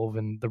Resolve,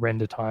 and the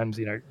render times,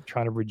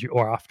 trying to reduce,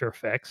 or After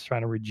Effects,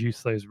 trying to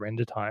reduce those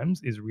render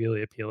times is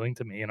really appealing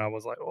to me. And I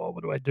was like, oh,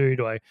 what do I do?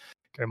 Do I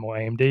go more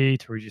AMD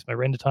to reduce my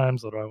render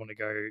times, or do I want to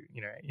go,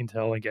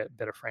 Intel and get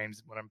better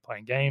frames when I'm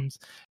playing games?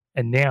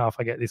 And now, if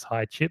I get this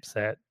high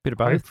chipset,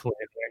 hopefully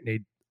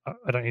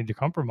I don't need to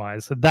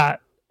compromise. So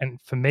that,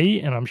 and for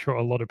me, and I'm sure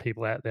a lot of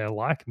people out there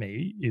like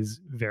me, is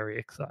very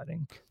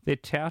exciting. They're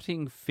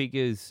touting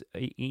figures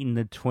in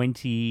the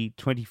 25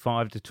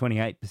 to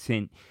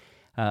 28%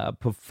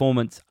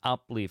 performance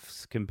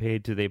uplifts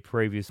compared to their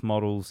previous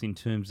models in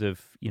terms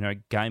of,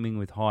 gaming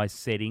with high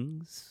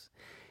settings.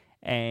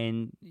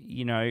 And,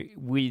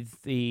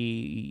 with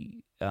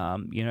the,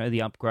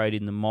 the upgrade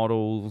in the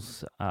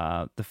models,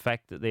 the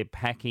fact that they're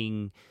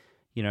packing,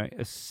 a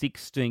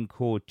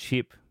 16-core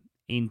chip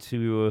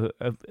into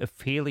a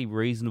fairly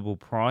reasonable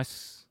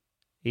price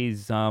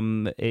is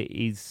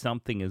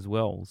something as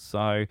well.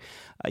 So,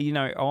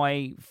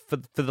 I for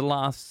the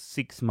last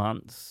 6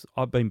 months,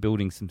 I've been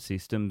building some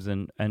systems,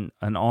 and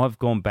I've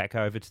gone back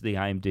over to the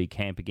AMD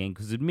camp again,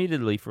 because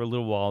admittedly for a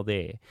little while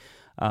there,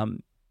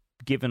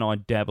 given I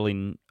dabble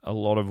in a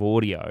lot of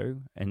audio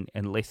and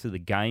less of the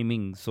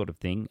gaming sort of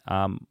thing,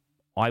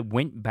 I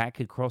went back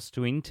across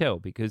to Intel,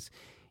 because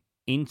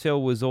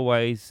Intel was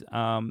always,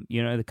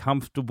 the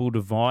comfortable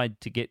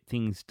divide to get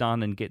things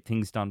done and get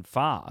things done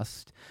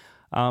fast.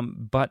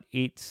 But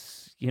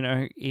it's,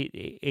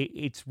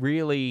 it's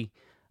really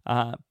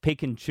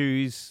pick and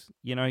choose.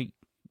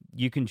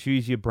 You can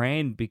choose your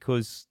brand,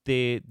 because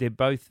they're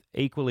both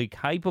equally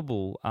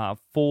capable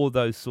for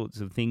those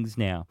sorts of things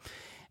now.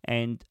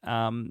 And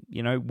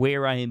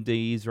where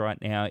AMD is right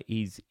now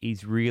is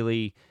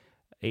really,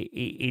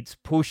 it's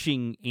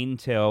pushing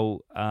Intel,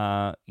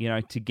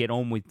 to get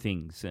on with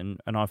things. And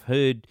I've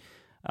heard,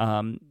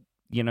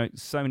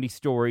 so many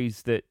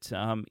stories that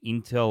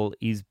Intel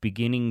is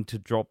beginning to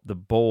drop the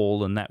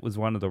ball, and that was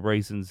one of the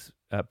reasons,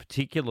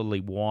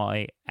 particularly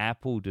why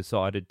Apple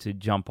decided to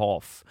jump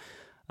off,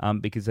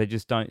 because they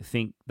just don't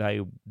think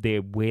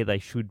they're where they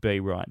should be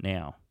right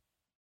now.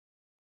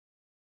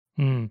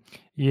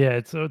 Yeah,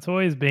 it's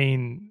always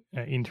been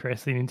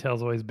interesting.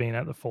 Intel's always been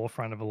at the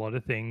forefront of a lot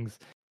of things,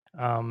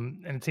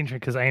 and it's interesting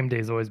because AMD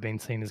has always been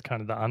seen as kind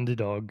of the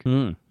underdog.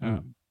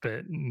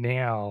 But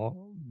now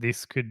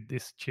this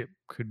chip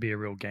could be a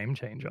real game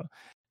changer.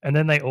 And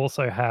then they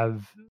also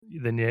have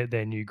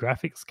their new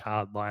graphics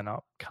card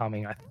lineup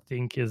coming. I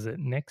think, is it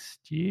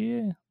next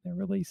year? They're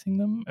releasing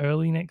them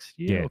early next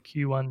year, or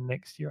Q1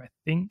 next year, I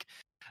think.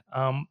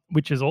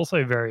 Which is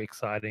also very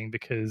exciting,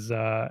 because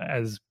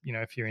as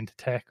if you're into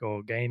tech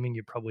or gaming,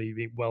 you'd probably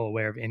be well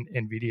aware of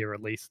NVIDIA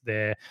released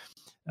their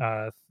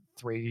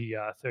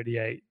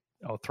 338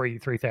 or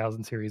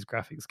 3000 series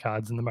graphics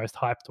cards, and the most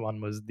hyped one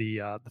was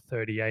the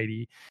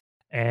 3080,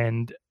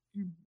 and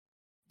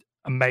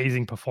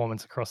amazing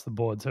performance across the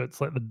board. So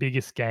it's like the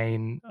biggest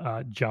gain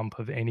jump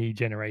of any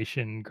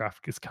generation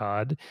graphics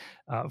card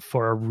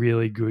for a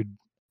really good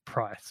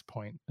price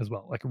point as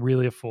well, like a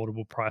really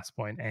affordable price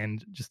point,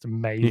 and just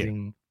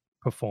amazing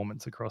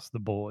performance across the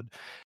board.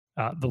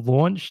 The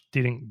launch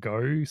didn't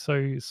go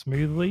so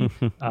smoothly.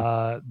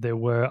 There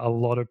were a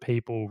lot of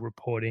people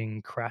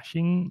reporting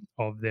crashing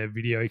of their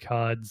video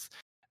cards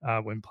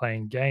when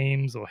playing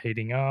games or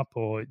heating up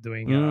or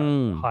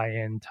doing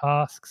high-end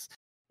tasks.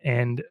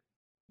 And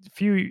a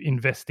few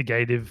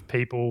investigative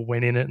people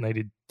went in it and they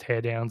did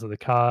teardowns of the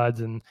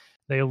cards, and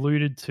they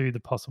alluded to the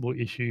possible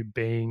issue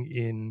being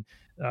in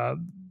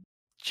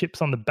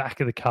chips on the back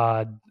of the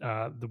card,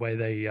 the way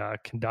they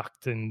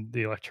conduct in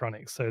the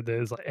electronics. So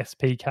there's like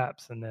SP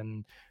caps and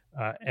then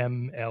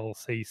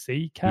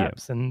MLCC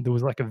caps, and there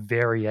was like a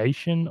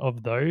variation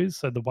of those.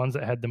 So the ones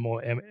that had the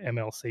more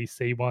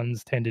MLCC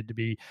ones tended to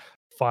be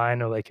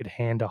fine, or they could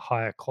handle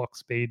higher clock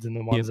speeds, and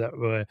the ones that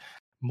were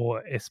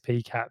more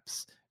SP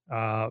caps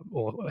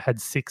or had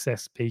 6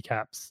 SP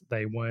caps,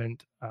 they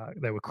weren't.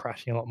 They were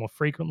crashing a lot more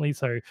frequently.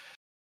 So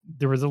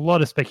there was a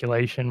lot of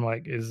speculation,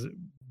 like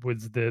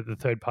was the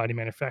third party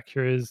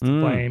manufacturers to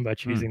blame by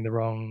choosing the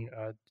wrong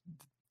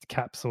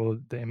caps or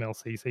the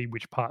MLCC,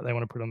 which part they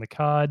want to put on the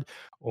card,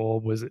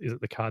 or is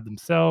it the card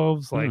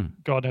themselves? Like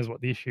God knows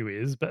what the issue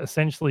is, but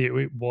essentially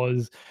it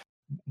was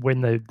when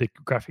the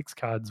graphics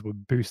cards were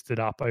boosted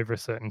up over a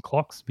certain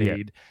clock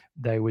speed,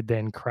 they would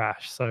then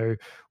crash. So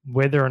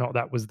whether or not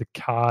that was the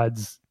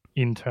card's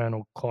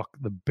internal clock,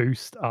 the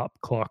boost up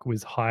clock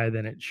was higher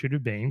than it should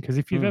have been, because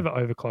if you've ever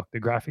overclocked the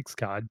graphics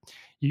card,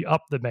 you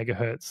up the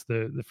megahertz,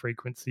 the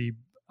frequency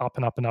up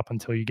and up and up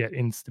until you get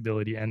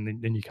instability, and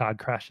then your card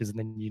crashes, and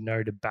then you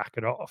know to back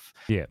it off.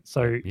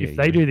 So if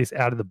they do this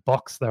out of the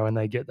box though, and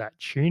they get that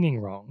tuning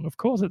wrong, of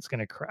course it's going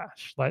to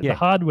crash. Like the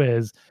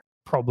hardware's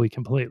probably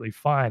completely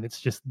fine.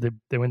 It's just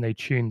when they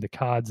tuned the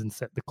cards and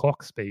set the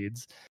clock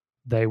speeds,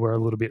 they were a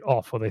little bit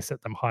off, or they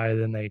set them higher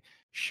than they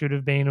should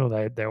have been, or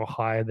they were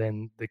higher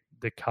than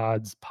the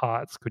card's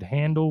parts could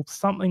handle,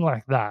 something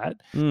like that.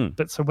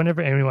 But so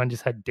whenever anyone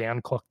just had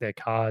downclocked their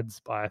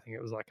cards by, I think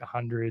it was like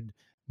 100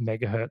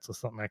 megahertz or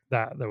something like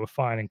that, they were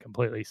fine and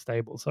completely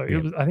stable. So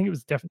I think it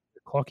was definitely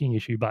a clocking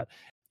issue. But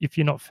if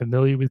you're not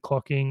familiar with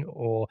clocking,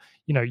 or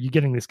you're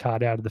getting this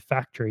card out of the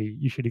factory,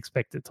 you should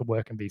expect it to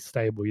work and be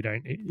stable. You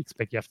don't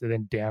expect you have to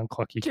then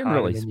downclock your card.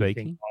 Generally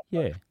speaking,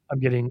 I'm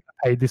getting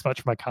paid this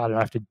much for my card and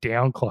I have to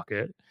downclock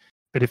it.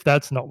 But if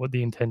that's not what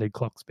the intended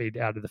clock speed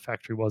out of the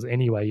factory was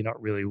anyway, you're not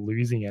really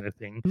losing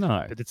anything.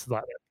 No. But it's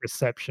like a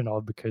perception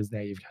of, because now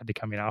you've had to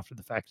come in after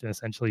the fact and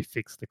essentially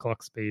fix the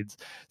clock speeds.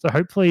 So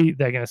hopefully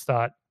they're going to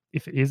start,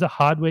 if it is a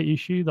hardware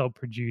issue, they'll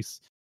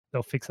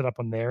fix it up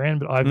on their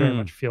end. But I very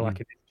much feel like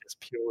it is just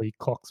purely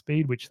clock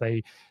speed, which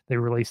they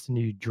released a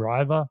new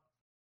driver,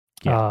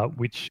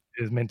 which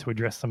is meant to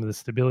address some of the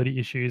stability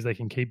issues. They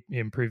can keep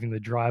improving the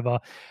driver,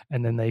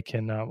 and then they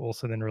can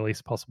also then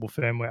release possible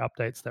firmware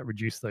updates that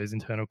reduce those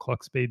internal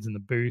clock speeds and the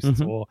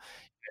boosts, or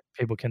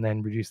people can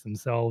then reduce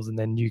themselves, and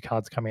then new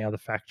cards coming out of the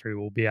factory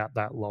will be at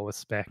that lower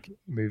spec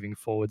moving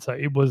forward. So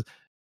it was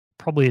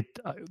probably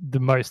the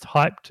most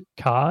hyped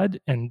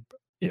card, and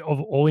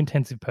of all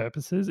intensive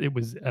purposes, it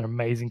was an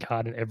amazing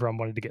card and everyone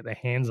wanted to get their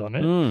hands on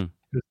it. It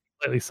was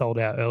completely sold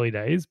out early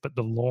days, but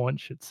the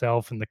launch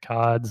itself and the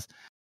cards,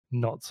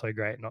 not so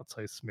great, not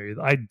so smooth.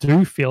 I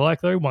do feel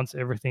like though, once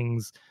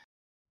everything's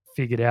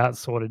figured out,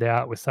 sorted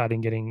out, we're starting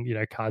getting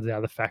cards out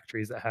of the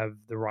factories that have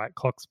the right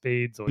clock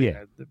speeds, or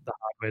the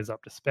hardware's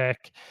up to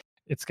spec,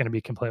 it's going to be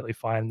completely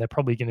fine. They're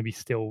probably going to be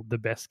still the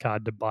best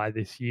card to buy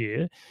this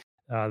year,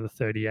 the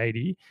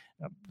 3080.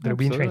 But it'll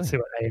be interesting to see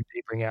what AMD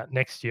bring out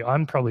next year.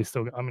 I'm going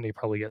to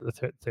probably get the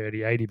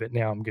 3080, but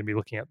now I'm going to be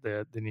looking at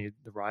the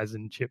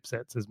Ryzen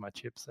chipsets as my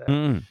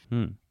chipset.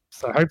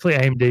 So hopefully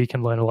AMD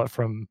can learn a lot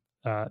from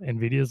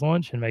NVIDIA's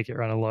launch and make it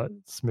run a lot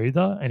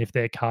smoother. And if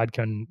their card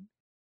can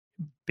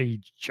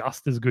be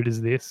just as good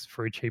as this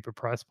for a cheaper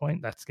price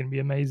point, that's going to be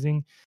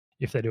amazing.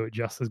 If they do it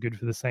just as good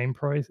for the same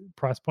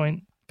price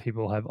point,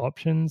 people have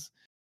options.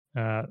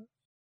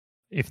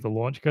 If the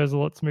launch goes a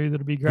lot smoother,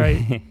 it'll be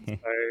great. So,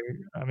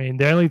 I mean,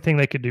 the only thing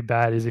they could do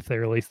bad is if they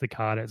release the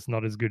card and it's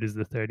not as good as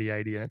the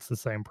 3080 and it's the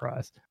same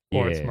price,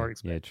 or it's more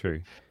expensive. Yeah,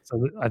 true.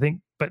 So I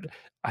think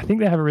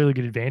they have a really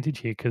good advantage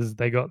here, because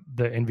they got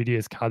the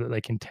NVIDIA's card that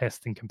they can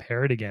test and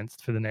compare it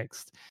against for the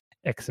next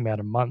X amount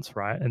of months,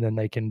 right? And then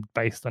they can,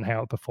 based on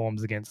how it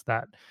performs against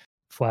that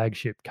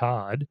flagship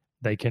card,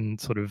 they can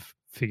sort of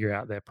figure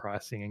out their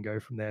pricing and go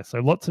from there. So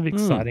lots of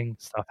exciting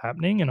stuff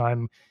happening, and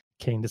I'm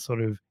keen to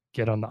sort of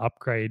get on the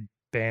upgrade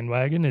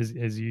bandwagon. As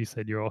you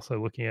said, you're also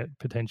looking at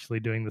potentially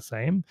doing the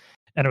same.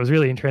 And it was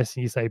really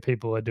interesting you say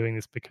people are doing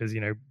this because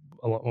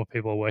a lot more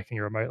people are working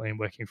remotely and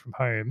working from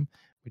home,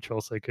 which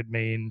also could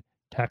mean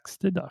tax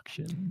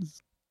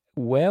deductions.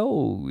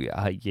 Well,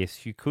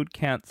 yes, you could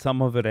count some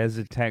of it as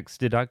a tax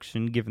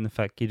deduction, given the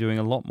fact you're doing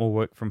a lot more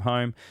work from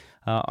home.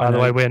 By the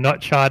way, we're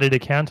not chartered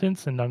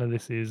accountants, and none of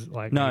this is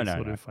like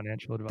of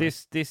financial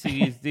advice. This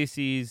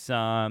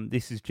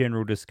is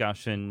general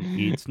discussion.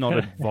 It's not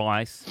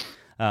advice.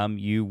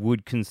 You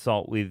would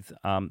consult with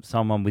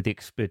someone with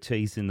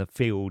expertise in the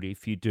field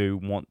if you do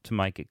want to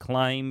make a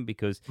claim,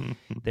 because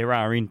there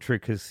are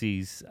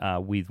intricacies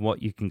with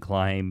what you can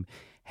claim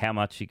how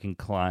much you can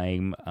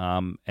claim,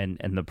 and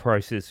the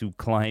process of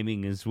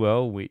claiming as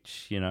well,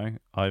 which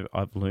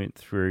I've learnt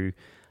through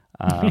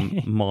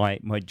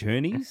my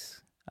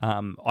journeys.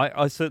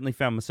 I certainly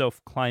found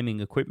myself claiming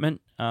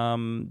equipment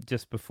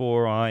just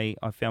before I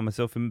found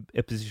myself in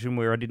a position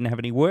where I didn't have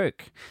any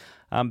work,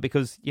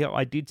 because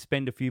I did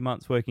spend a few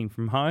months working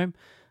from home.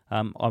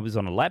 I was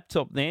on a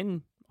laptop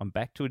then. I'm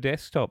back to a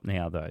desktop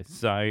now, though.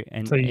 So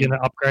you're going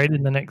to upgrade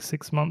in the next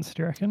 6 months,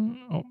 do you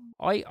reckon? Oh.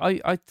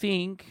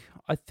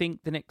 I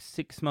think the next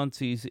 6 months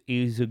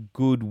is a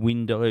good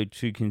window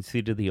to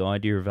consider the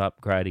idea of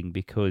upgrading,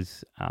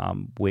 because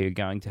we're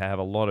going to have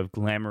a lot of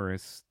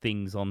glamorous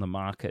things on the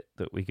market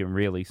that we can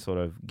really sort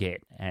of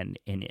get, and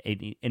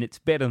it's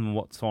better than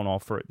what's on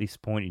offer at this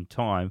point in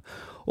time.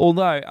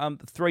 Although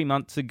 3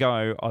 months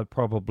ago, I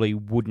probably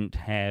wouldn't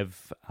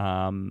have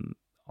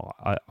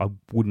I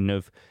wouldn't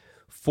have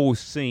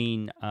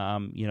foreseen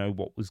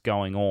what was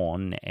going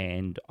on,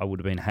 and I would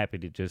have been happy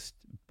to just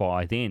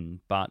buy then.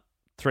 But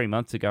 3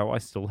 months ago I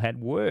still had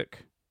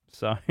work,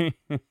 so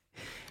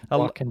a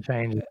lot can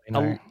change.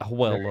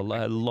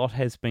 A lot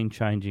has been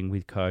changing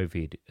with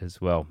COVID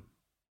as well.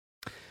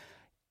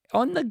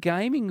 On the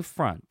gaming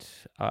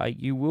front,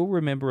 you will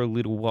remember a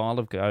little while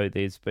ago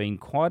there's been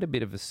quite a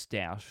bit of a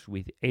stoush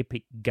with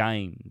Epic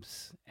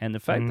Games, and the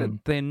fact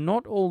that they're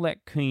not all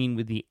that keen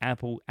with the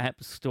Apple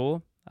App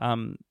Store.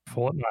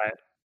 Fortnite.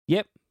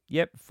 Yep.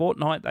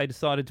 Fortnite, they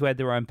decided to add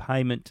their own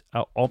payment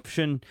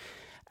option.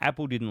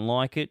 Apple didn't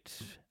like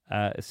it.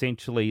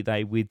 Essentially,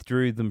 they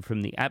withdrew them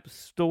from the App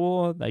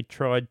Store. They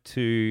tried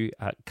to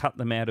cut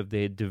them out of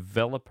their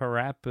developer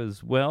app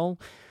as well.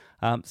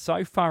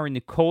 So far in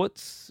the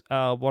courts,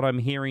 what I'm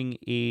hearing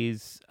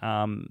is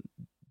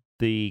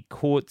the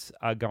courts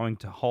are going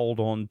to hold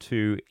on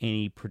to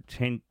any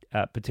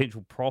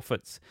potential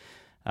profits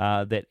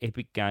that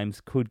Epic Games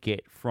could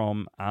get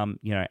from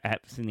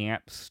apps in the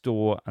App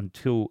Store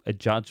until a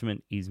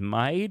judgment is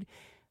made.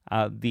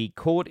 The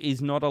court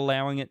is not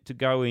allowing it to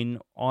go in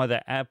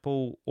either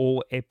Apple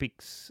or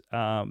Epic's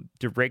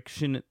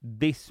direction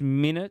this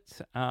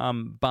minute,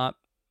 but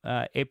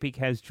Epic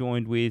has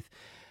joined with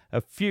a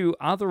few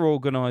other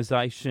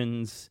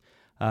organisations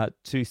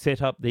to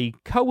set up the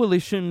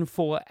Coalition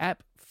for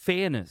App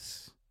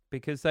Fairness,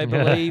 because they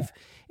believe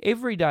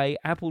every day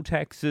Apple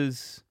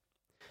taxes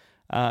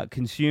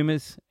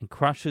consumers and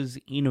crushes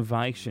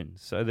innovation.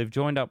 So they've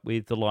joined up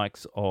with the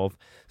likes of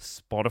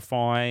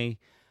Spotify.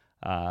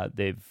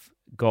 They've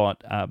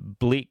got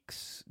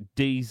Blix,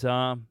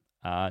 Deezer,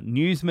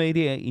 news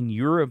media in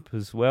Europe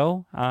as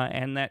well,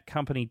 and that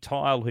company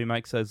Tile, who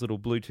makes those little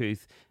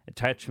Bluetooth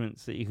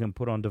attachments that you can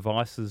put on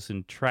devices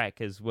and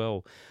track as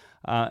well.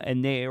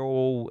 And they're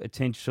all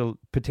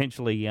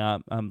potentially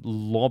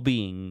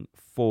lobbying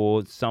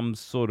for some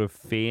sort of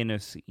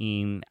fairness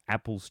in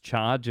Apple's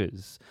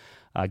charges,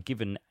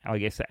 given, I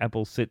guess,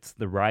 Apple sets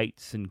the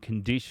rates and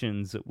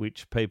conditions at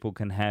which people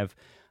can have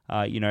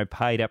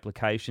paid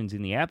applications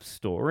in the App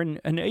Store,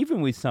 and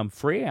even with some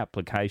free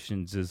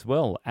applications as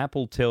well.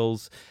 Apple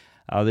tells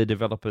their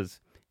developers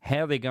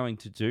how they're going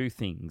to do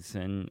things,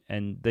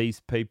 and these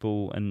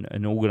people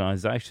and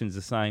organisations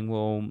are saying,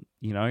 well,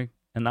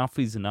 enough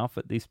is enough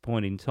at this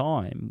point in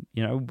time.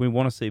 We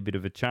want to see a bit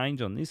of a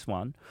change on this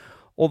one.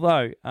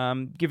 Although,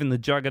 given the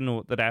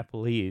juggernaut that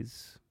Apple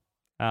is,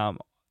 I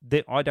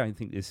don't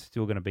think there's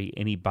still going to be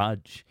any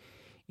budge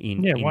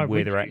in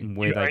where they're at and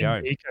where they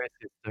go.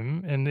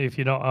 Ecosystem, and if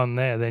you're not on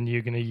there, then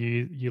you're going to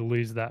you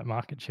lose that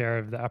market share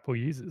of the Apple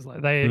users.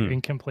 Like, they're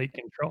in complete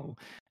control,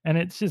 and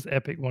it's just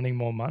Epic wanting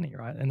more money,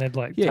 right? And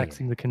they're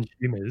taxing the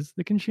consumers.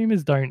 The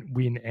consumers don't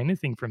win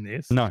anything from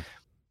this. No,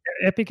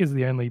 Epic is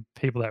the only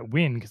people that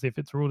win, because if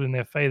it's ruled in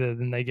their favor,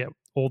 then they get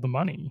all the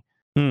money.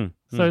 So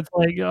it's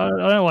like, I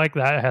don't like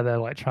that, how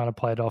they're trying to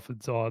play it off.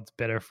 It's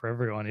better for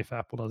everyone if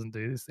Apple doesn't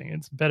do this thing.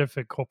 It's better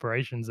for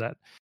corporations that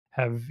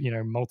have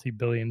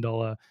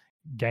multi-billion-dollar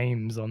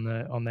games on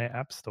their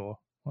app store.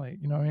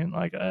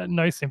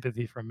 No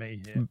sympathy from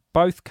me here.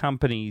 Both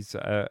companies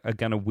are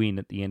going to win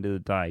at the end of the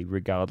day,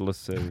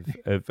 regardless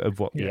of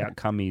what the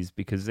outcome is,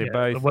 because they're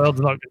both. The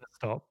world's not going to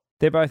stop.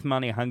 They're both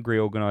money-hungry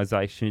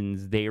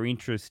organisations. Their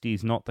interest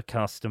is not the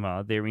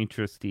customer. Their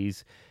interest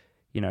is,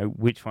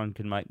 which one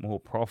can make more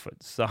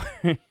profits. So,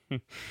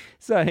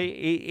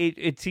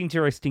 it's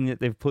interesting that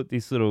they've put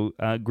this little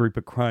group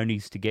of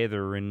cronies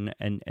together and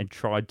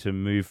tried to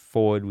move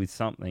forward with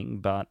something.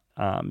 But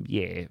I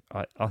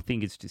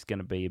think it's just going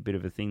to be a bit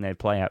of a thing they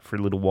play out for a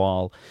little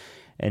while,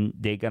 and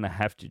they're going to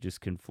have to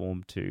just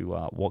conform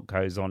to what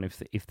goes on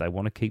if they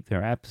want to keep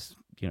their apps,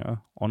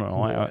 on an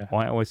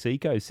iOS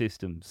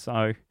ecosystem.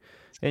 So.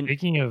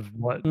 Speaking of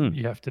what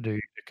you have to do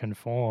to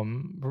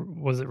conform,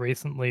 was it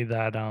recently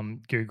that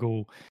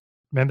Google,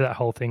 remember that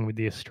whole thing with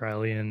the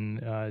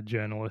Australian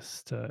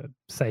journalist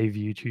Save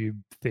YouTube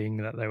thing,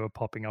 that they were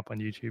popping up on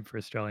YouTube for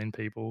Australian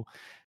people,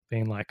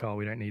 being like, oh,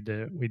 we don't need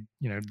to,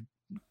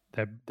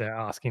 they're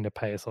asking to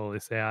pay us all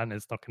this out, and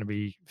it's not going to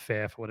be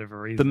fair for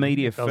whatever reason. The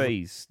media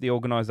fees, the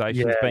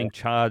organisation's being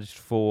charged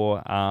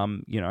for,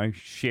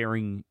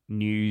 sharing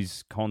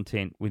news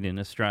content within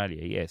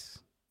Australia, yes.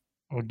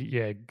 Well,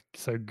 yeah.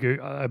 So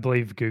I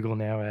believe Google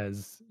now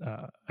has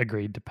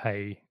agreed to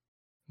pay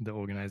the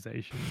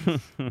organizations for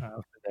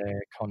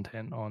their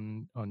content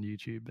on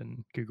YouTube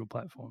and Google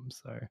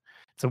platforms. So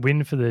it's a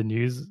win for the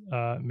news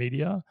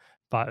media,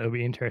 but it'll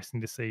be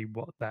interesting to see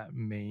what that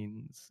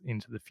means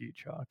into the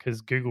future,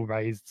 because Google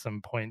raised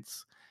some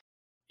points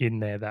in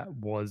there that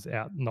was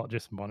out not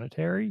just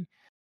monetary,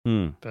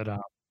 but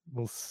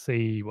we'll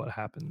see what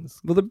happens.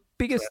 Well, the So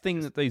biggest that's thing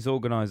just that these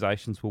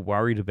organisations were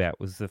worried about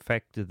was the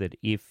fact that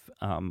if,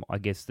 I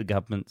guess, the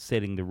government's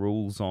setting the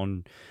rules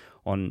on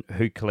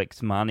who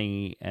collects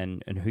money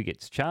and who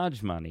gets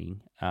charged money,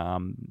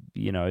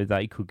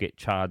 they could get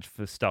charged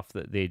for stuff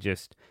that they're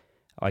just,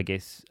 I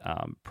guess,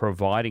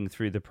 providing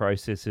through the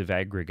process of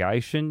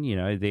aggregation.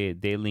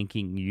 They're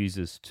linking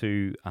users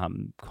to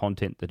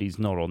content that is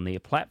not on their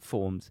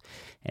platforms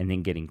and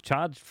then getting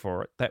charged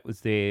for it. That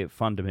was their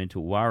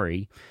fundamental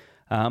worry.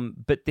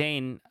 But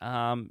then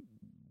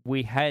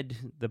we had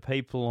the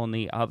people on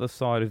the other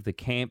side of the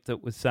camp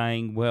that were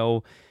saying,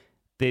 well,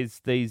 there's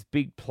these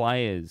big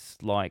players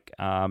like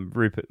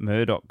Rupert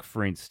Murdoch,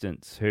 for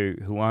instance, who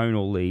own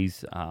all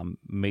these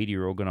media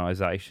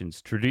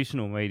organisations,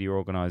 traditional media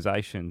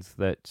organisations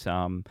that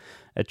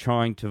are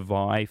trying to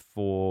vie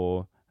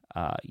for,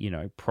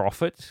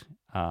 profit.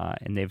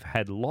 And they've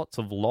had lots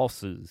of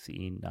losses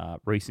in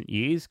recent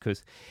years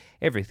because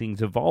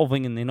everything's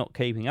evolving and they're not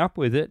keeping up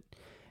with it.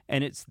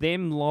 And it's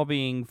them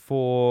lobbying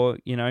for,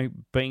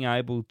 being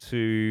able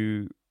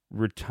to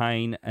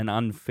retain an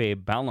unfair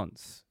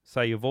balance.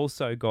 So you've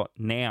also got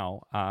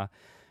now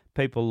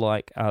people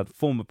like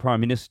former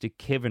Prime Minister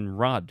Kevin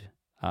Rudd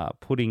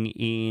putting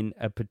in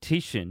a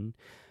petition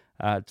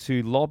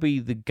to lobby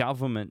the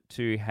government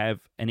to have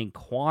an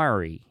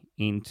inquiry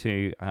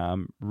into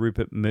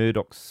Rupert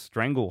Murdoch's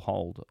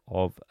stranglehold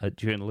of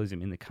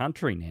journalism in the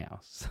country now.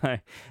 So,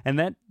 and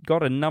that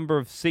got a number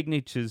of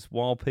signatures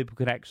while people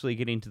could actually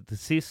get into the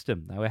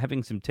system. They were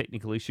having some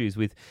technical issues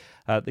with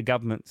the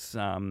government's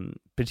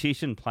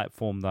petition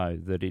platform, though,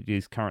 that it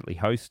is currently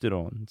hosted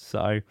on.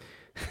 So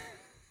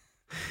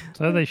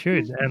they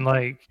should, and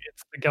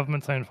it's the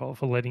government's own fault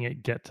for letting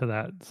it get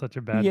to such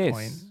a bad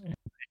point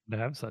to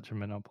have such a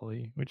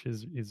monopoly, which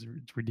is it's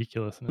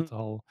ridiculous, and it's a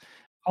whole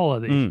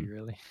other issue,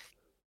 really.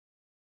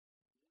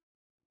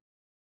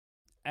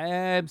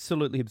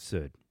 Absolutely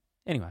absurd.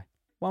 Anyway,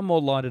 one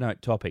more lighter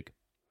note topic.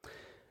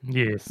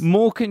 Yes.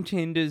 More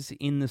contenders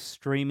in the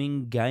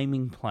streaming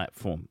gaming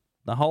platform.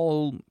 The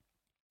whole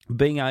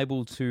being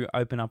able to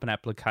open up an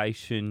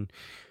application,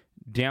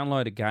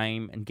 download a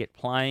game and get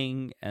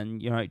playing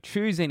and,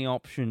 choose any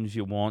options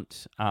you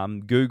want.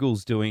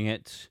 Google's doing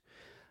it.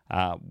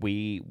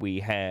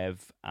 We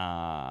have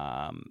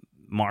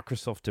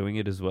Microsoft doing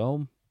it as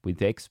well with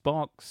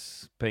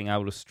Xbox, being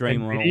able to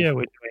stream on NVIDIA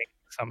were doing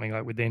something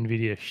like with the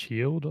NVIDIA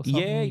Shield or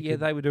something. Yeah,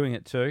 they were doing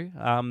it too.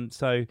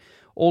 So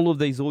all of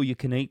these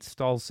all-you-can-eat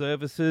style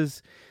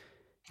services,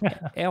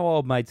 our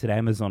old mates at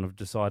Amazon have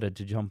decided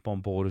to jump on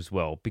board as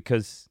well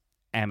because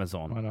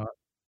Amazon. Why not?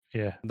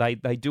 Yeah.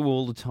 They do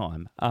all the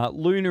time.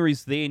 Luna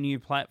is their new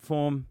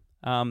platform.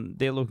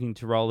 They're looking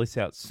to roll this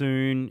out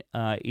soon.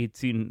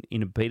 It's in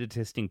a beta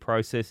testing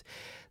process.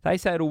 They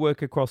say it'll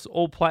work across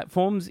all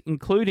platforms,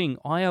 including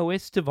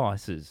iOS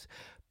devices,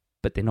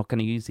 but they're not going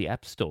to use the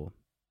App Store.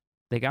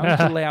 They're going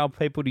to allow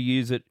people to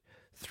use it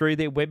through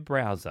their web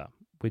browser,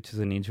 which is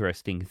an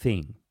interesting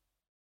thing.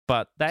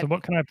 So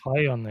what can I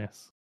play on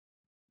this?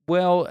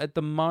 Well, at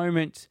the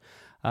moment,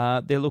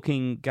 they're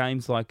looking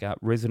games like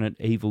Resident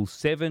Evil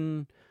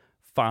 7,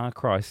 Far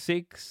Cry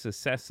 6,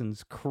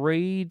 Assassin's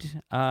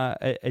Creed are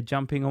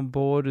jumping on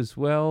board as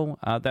well.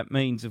 That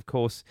means, of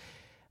course,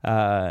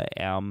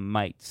 our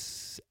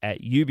mates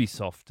at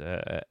Ubisoft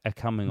are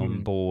coming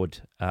on board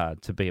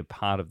to be a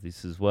part of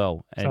this as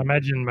well. So I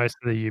imagine most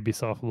of the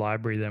Ubisoft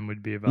library then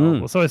would be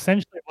available. So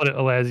essentially what it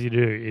allows you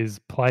to do is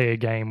play a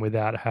game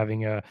without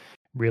having a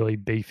really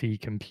beefy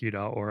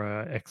computer or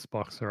a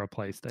Xbox or a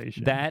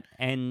PlayStation. That,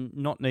 and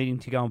not needing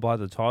to go and buy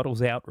the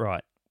titles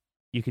outright.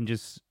 You can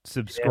just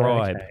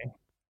subscribe. Yeah, okay.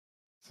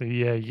 So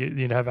yeah,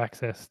 you'd have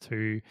access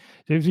to.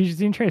 Which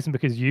is interesting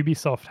because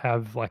Ubisoft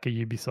have like a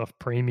Ubisoft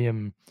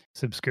Premium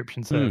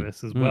subscription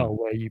service as well,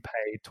 where you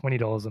pay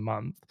 $20 a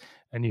month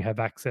and you have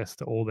access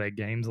to all their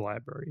games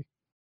library.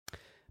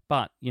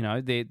 But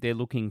they're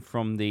looking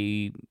from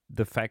the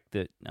fact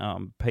that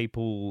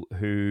people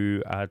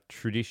who are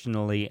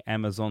traditionally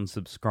Amazon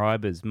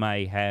subscribers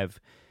may have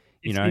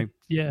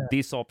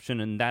this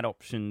option and that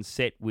option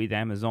set with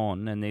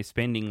Amazon, and they're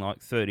spending like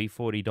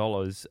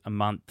 $30-$40 a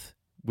month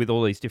with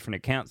all these different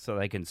accounts so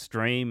they can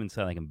stream and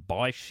so they can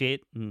buy shit.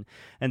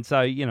 And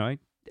so,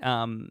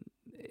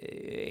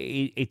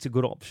 it's a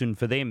good option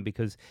for them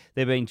because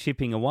they've been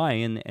chipping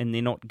away and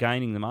they're not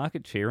gaining the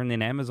market share. And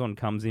then Amazon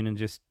comes in and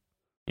just,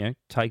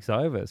 takes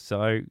over.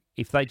 So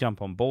if they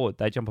jump on board,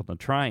 they jump on the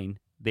train,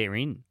 they're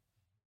in.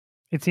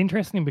 It's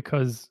interesting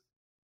because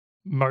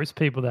most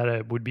people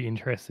that would be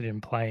interested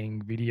in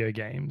playing video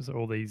games,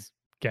 all these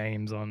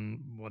games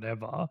on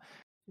whatever,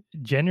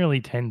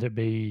 generally tend to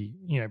be,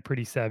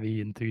 pretty savvy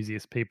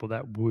enthusiast people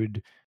that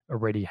would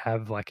already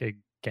have like a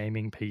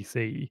gaming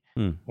PC,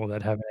 Hmm. or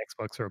they'd have an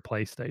Xbox or a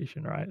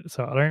PlayStation, right?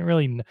 So I don't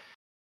really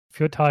if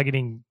you're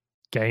targeting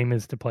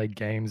gamers to play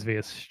games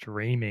via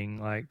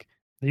streaming, like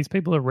these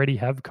people already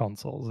have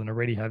consoles and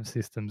already have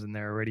systems and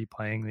they're already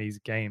playing these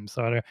games.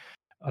 So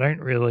I don't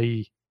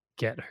really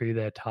get who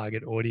their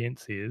target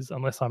audience is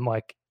unless I'm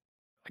like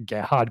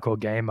a hardcore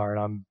gamer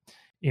and I'm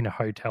in a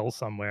hotel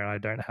somewhere and I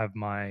don't have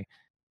my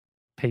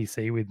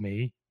PC with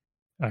me.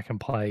 I can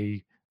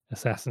play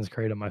Assassin's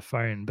Creed on my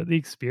phone, but the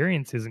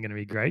experience isn't going to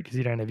be great because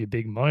you don't have your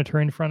big monitor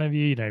in front of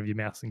you, you don't have your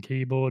mouse and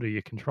keyboard or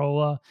your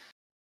controller.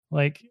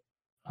 Like,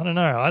 I don't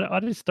know. I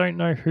just don't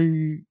know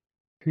who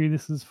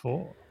this is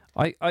for.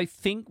 I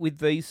think with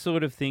these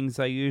sort of things,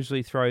 they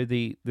usually throw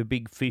the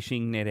big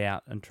fishing net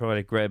out and try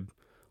to grab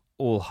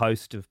all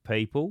host of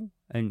people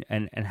and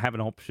have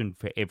an option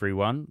for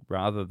everyone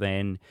rather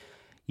than,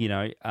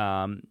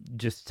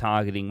 just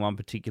targeting one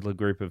particular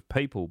group of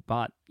people.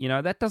 But,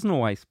 that doesn't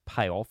always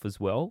pay off as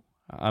well.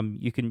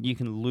 You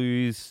can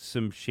lose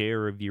some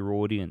share of your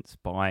audience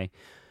by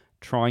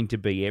trying to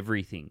be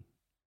everything.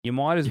 You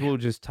might as well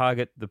just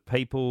target the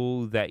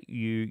people that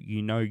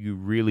you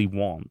really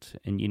want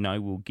and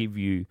will give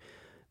you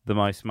the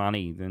most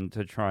money than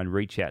to try and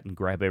reach out and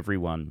grab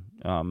everyone.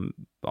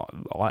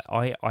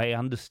 I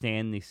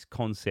understand this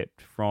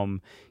concept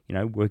from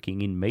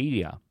working in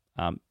media.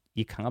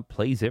 You can't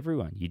please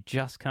everyone. You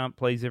just can't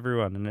please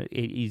everyone, and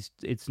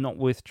it's not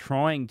worth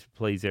trying to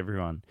please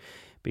everyone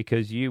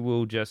because you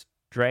will just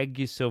drag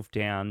yourself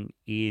down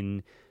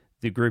in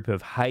the group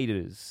of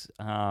haters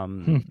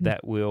that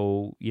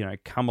will,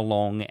 come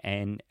along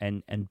and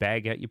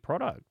bag out your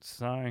product.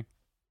 So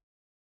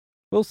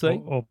we'll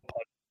see.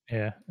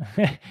 Yeah.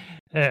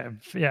 Yeah,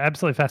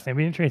 absolutely fascinating. It'd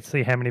be interesting to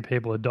see how many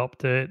people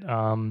adopt it.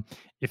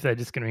 If they're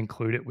just going to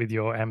include it with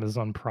your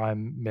Amazon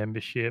Prime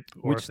membership,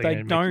 or which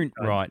they don't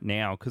right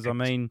now. Because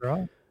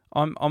right?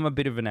 I'm a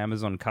bit of an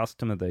Amazon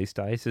customer these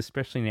days,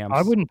 especially now.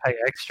 I wouldn't pay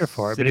extra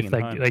for it, but if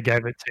home. they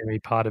gave it to me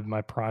part of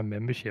my Prime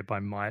membership, I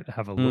might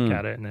have a look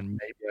at it, and then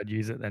maybe I'd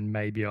use it. Then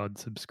maybe I'd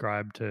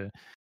subscribe to.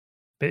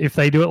 But if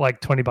they do it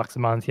like $20 a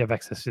month, you have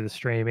access to the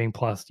streaming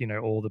plus,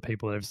 all the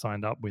people that have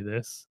signed up with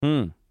this.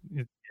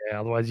 Yeah,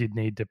 otherwise you'd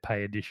need to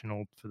pay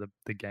additional for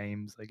the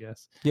games, I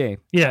guess. Yeah.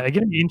 Yeah,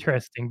 again,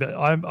 interesting, but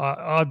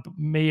I'd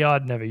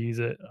never use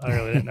it. I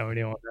really don't know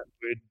anyone that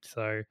would,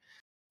 so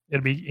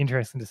it'll be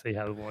interesting to see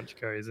how the launch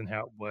goes and how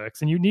it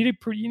works. And you need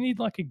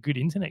like a good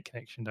internet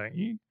connection, don't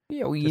you?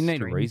 Yeah, well, you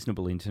need a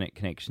reasonable internet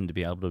connection to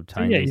be able to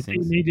obtain these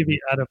things. You need to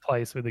be at a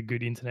place with a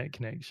good internet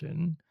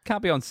connection.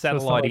 Can't be on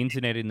satellite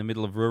internet in the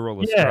middle of rural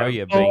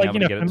Australia being able to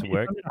get it to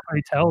work. If I'm in a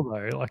hotel,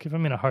 though, like if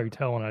I'm in a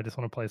hotel and I just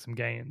want to play some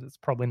games, it's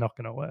probably not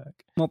going to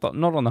work. Not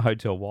on the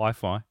hotel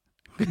Wi-Fi.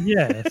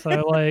 Yeah,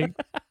 so like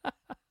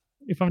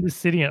if I'm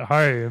just sitting at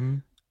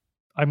home,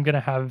 I'm going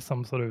to have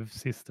some sort of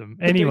system.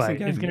 Anyway,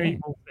 it's going to be.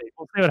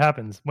 We'll see what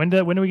happens. When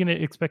are we going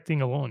to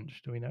expecting a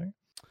launch? Do we know?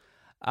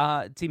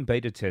 It's in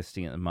beta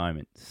testing at the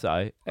moment,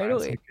 so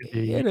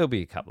it'll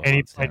be a couple of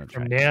months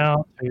from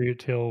now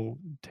till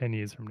 10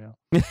 years from now.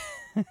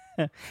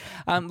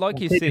 Like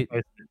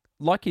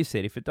you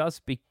said, if it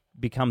does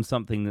become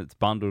something that's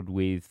bundled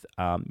with,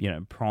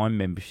 Prime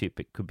membership,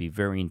 it could be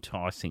very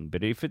enticing.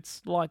 But if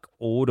it's like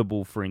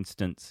Audible, for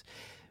instance,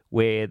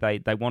 where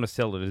they want to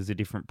sell it as a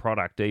different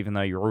product, even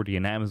though you're already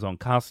an Amazon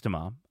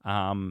customer,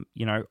 I've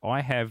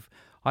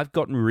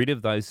gotten rid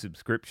of those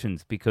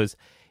subscriptions because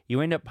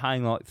you end up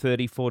paying like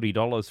 $30,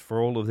 $40 for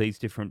all of these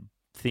different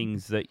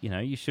things that,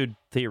 you should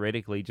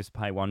theoretically just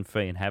pay one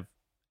fee and have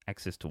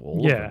access to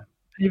all of them.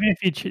 Even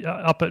if you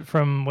up it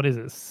from, what is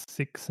it,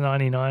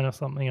 $6.99 or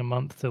something a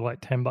month to like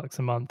 $10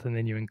 a month, and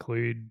then you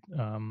include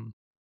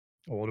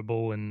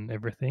Audible and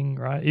everything,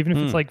 right? Even if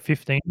it's like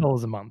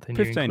 $15 a month, and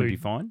 15 you include would be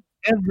fine.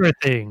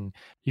 Everything.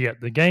 You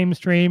get the game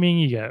streaming,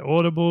 you get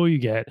Audible, you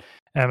get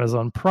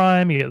Amazon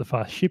Prime, you get the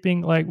fast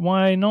shipping. Like,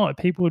 why not?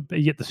 You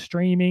get the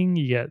streaming,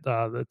 you get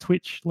the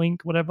Twitch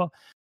link, whatever.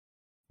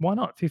 Why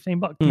not?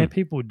 $15. I mean,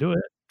 people would do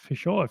it for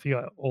sure if you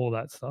got all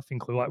that stuff,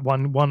 include like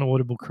one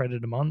Audible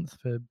credit a month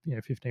for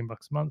 $15 a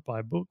month. Buy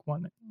a book. Why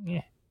not?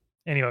 Yeah.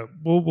 Anyway,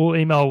 we'll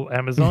email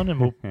Amazon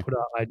and we'll put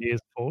our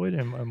ideas forward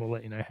and we'll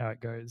let you know how it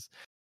goes.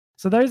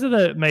 So those are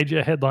the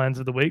major headlines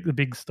of the week, the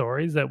big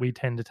stories that we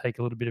tend to take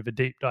a little bit of a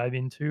deep dive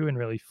into and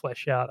really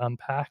flesh out,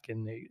 unpack,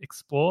 and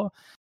explore.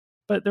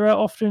 But there are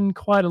often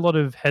quite a lot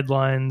of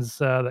headlines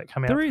that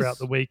come out throughout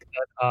the week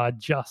that are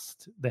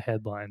just the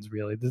headlines,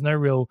 really. There's no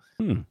real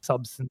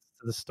substance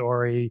to the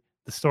story.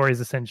 The story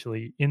is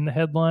essentially in the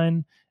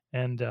headline,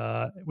 and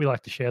we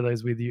like to share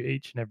those with you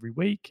each and every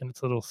week. And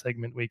it's a little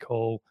segment we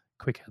call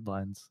Quick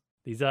Headlines.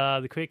 These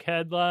are the quick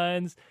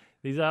headlines.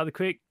 These are the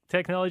quick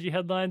technology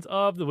headlines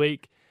of the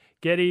week.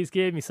 Geddes,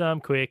 give me some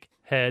quick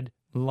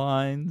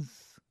headlines.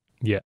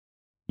 Yeah.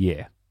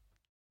 All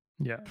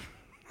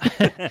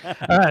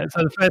right,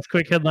 so the first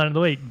quick headline of the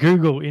week.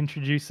 Google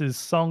introduces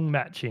song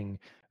matching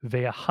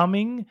via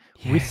humming,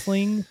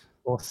 whistling,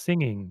 or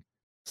singing.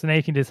 So now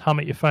you can just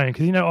hum at your phone.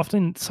 Because,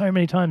 often so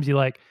many times you're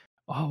like,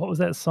 Oh, what was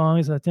that song?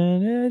 It's like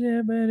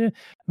He's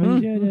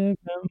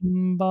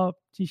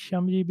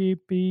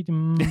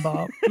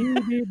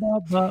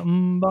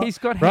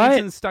got right?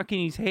 Hanson stuck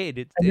in his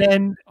head. And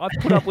then I've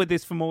put up with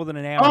this for more than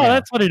an hour oh, now.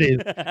 that's what it is.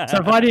 So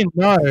if I didn't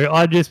know,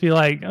 I'd just be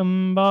like,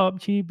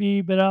 bop, chee,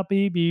 bee, ba,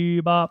 bee,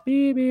 bee, bop,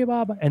 bee, bee,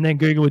 bop, and then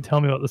Google would tell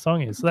me what the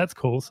song is. So that's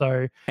cool.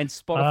 So and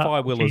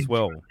Spotify will as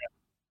well.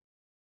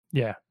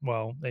 Yeah,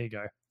 well, there you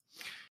go.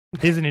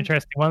 Here's an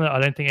interesting one that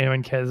I don't think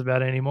anyone cares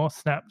about anymore.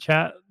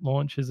 Snapchat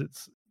launches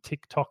its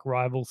TikTok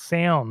rival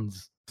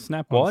Sounds.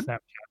 Snap what?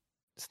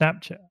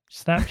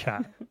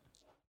 Snapchat.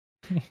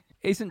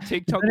 Isn't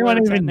TikTok where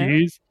it's at now?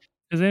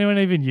 Does anyone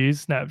even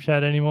use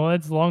Snapchat anymore?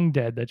 It's long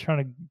dead. They're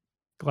trying to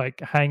like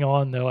hang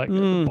on. They're like at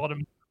the bottom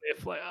of the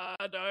cliff, like,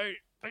 don't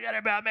forget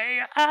about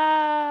me.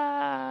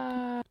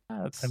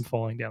 That's them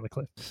falling down the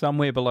cliff.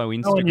 Somewhere below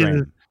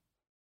Instagram.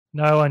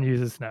 No one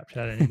uses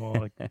Snapchat anymore.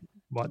 Like,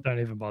 what? Don't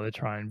even bother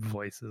trying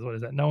voices. What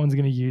is that? No one's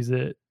going to use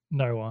it.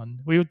 No one.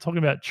 We were talking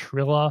about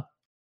Triller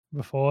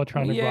before,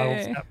 trying to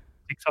rival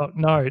TikTok.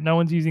 No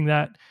one's using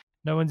that.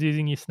 No one's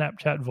using your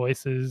Snapchat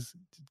voices.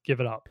 Give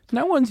it up.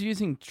 No one's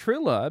using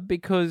Triller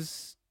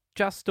because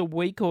just a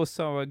week or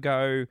so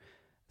ago,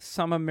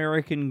 some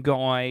American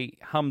guy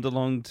hummed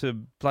along to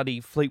bloody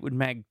Fleetwood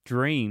Mac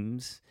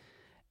Dreams.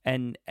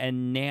 And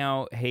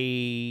now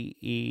he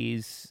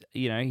is,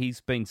 he's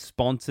been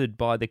sponsored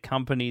by the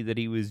company that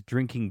he was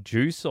drinking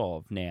juice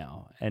of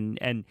now.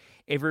 And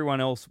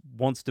everyone else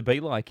wants to be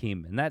like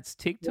him. And that's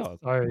TikTok,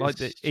 like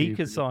the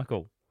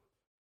eco-cycle.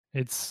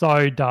 It's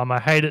so dumb. I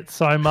hate it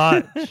so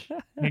much.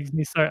 Makes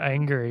me so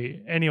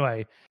angry.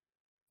 Anyway,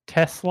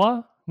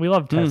 Tesla. We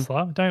love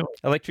Tesla, don't we?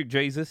 Electric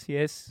Jesus,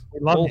 yes. We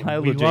love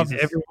him. We love him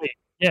every week.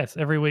 Yes,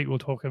 every week we'll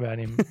talk about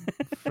him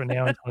for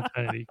now until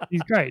eternity.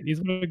 He's great. He's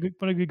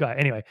what a good guy.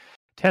 Anyway,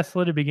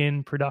 Tesla to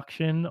begin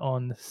production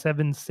on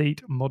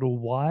 7-seat Model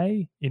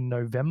Y in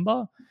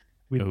November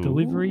with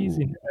deliveries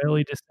in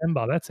early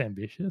December. That's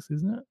ambitious,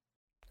 isn't it?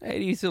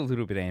 It is a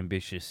little bit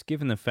ambitious,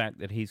 given the fact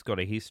that he's got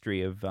a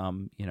history of,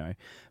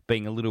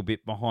 being a little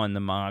bit behind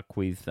the mark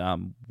with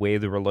where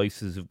the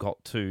releases have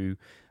got to,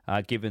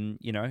 given,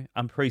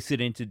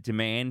 unprecedented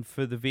demand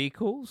for the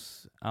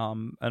vehicles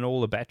and all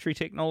the battery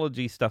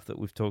technology stuff that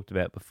we've talked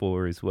about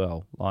before as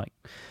well. Like,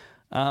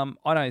 I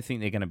don't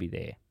think they're going to be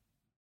there.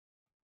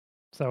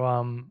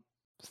 So,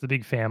 it's the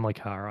big family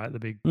car, right? The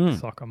big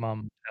soccer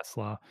mum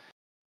Tesla.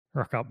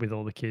 Rock up with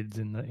all the kids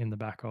in the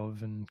back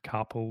of and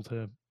carpool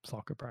to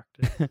soccer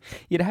practice.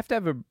 You'd have to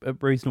have a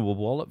reasonable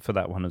wallet for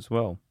that one as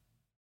well.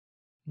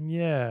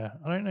 Yeah,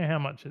 I don't know how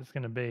much it's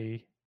going to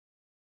be.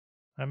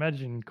 I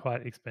imagine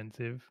quite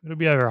expensive. It'll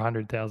be over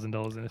 $100,000 in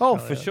Australia. Oh,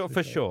 for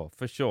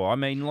sure. I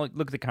mean, look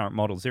at the current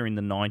models; they're in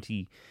the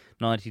 90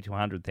 to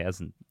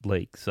 100,000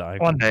 league. So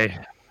one day,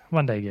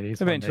 Giddies.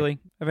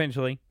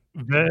 Eventually.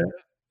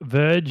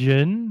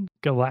 Virgin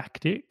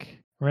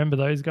Galactic. Remember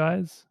those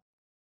guys?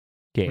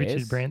 Yes.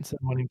 Richard Branson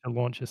wanting to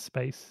launch a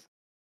space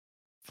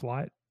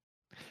flight.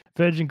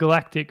 Virgin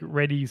Galactic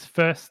readies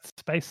first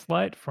space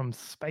flight from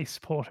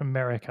Spaceport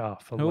America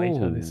for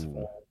later this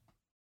fall.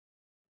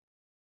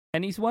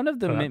 And he's one of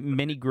the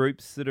many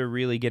groups that are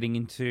really getting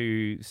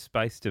into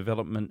space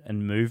development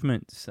and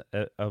movements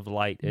of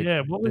late.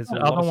 What was the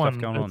other one?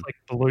 It's like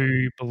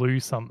blue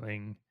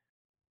something.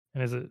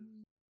 And is it?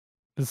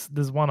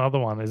 There's one other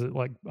one. Is it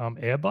like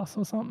Airbus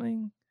or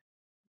something,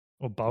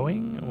 or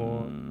Boeing,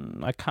 or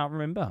I can't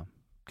remember.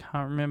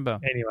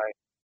 Anyway,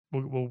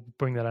 we'll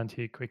bring that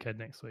onto your quick head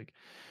next week.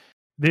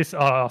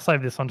 I'll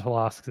save this one to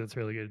last because it's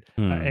really good.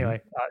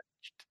 Anyway,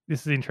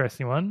 this is an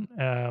interesting one.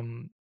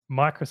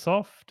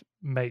 Microsoft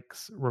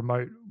makes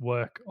remote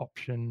work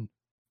option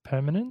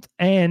permanent,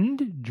 and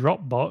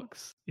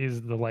Dropbox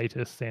is the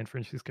latest San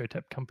Francisco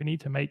tech company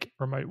to make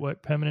remote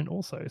work permanent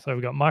also. So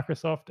we've got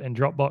Microsoft and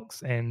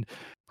Dropbox and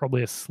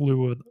probably a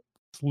slew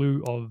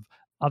of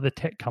other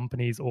tech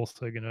companies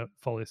also going to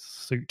follow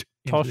suit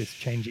into this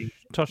changing.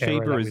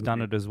 Toshiba has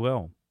done it as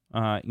well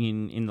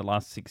in the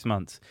last 6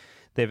 months.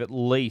 They've at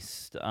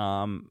least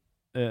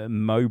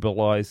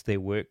mobilized their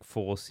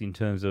workforce in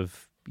terms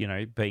of,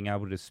 being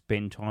able to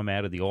spend time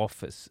out of the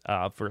office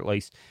for at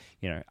least,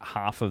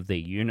 half of their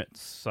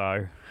units.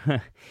 So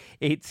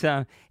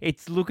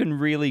it's looking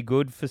really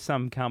good for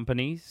some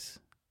companies.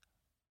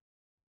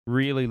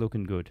 Really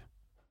looking good.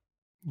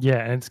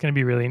 Yeah, and it's going to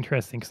be really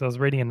interesting because I was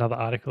reading another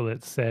article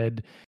that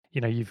said,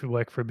 you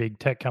work for a big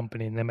tech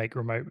company and they make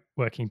remote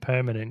working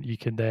permanent, you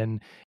could then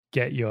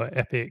get your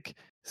epic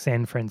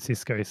San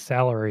Francisco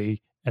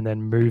salary and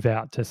then move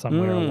out to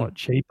somewhere a lot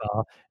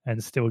cheaper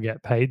and still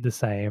get paid the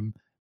same.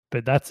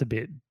 But that's a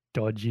bit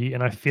dodgy.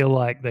 And I feel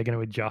like they're going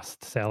to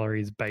adjust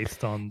salaries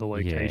based on the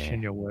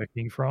location you're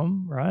working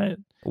from, right?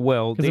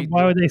 Well, because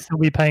why would they still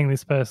be paying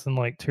this person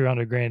like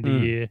 $200,000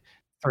 a year,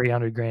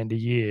 $300,000 a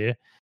year,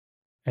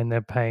 and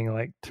they're paying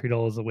like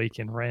 $2 a week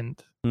in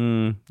rent?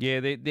 Yeah,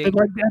 But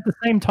like at the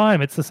same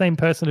time, it's the same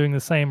person doing the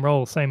same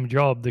role, same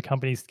job. The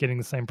company's getting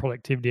the same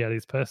productivity out of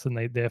this person.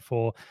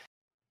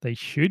 They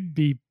should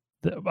be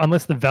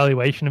unless the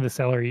valuation of a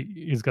salary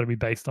is got to be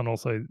based on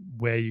also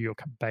where you're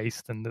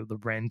based and the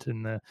rent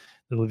and the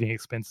living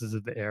expenses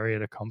of the area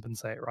to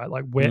compensate, right?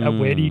 Like where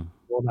do you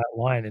draw that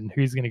line, and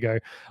who's going to go,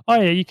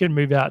 oh yeah, you can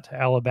move out to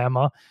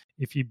Alabama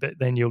but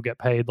then you'll get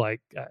paid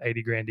like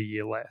 80 grand a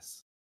year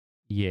less.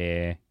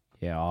 Yeah.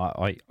 Yeah,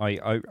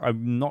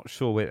 I'm not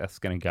sure where that's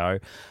going to go.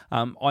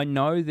 I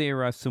know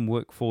there are some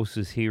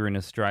workforces here in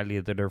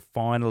Australia that are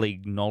finally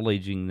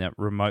acknowledging that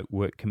remote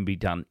work can be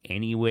done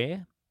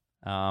anywhere.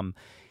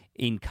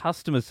 In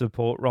customer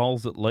support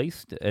roles, at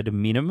least, at a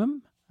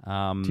minimum.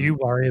 Do you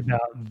worry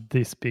about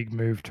this big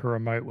move to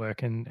remote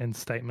work and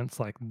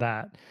statements like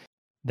that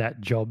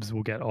jobs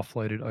will get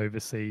offloaded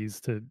overseas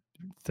to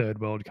third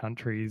world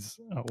countries,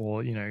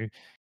 or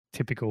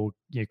typical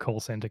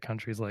call center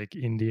countries like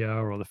India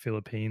or the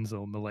Philippines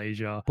or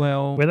Malaysia,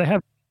 Well, where they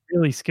have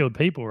really skilled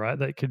people, right,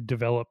 that could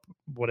develop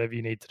whatever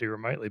you need to do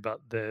remotely,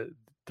 but the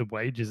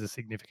wages are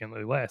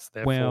significantly less,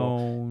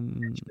 therefore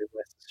potentially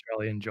less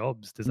Australian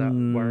jobs. Does that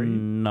worry you?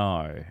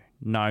 No,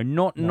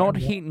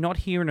 not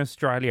here in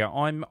Australia.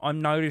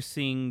 I'm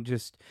noticing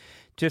just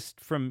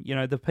from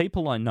the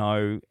people I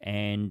know,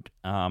 and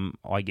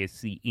I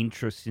guess the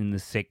interest in the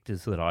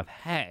sectors that I've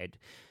had,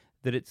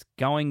 that it's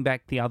going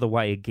back the other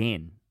way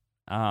again.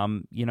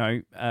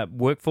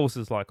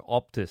 Workforces like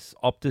Optus.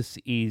 Optus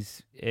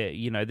is,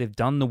 they've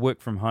done the work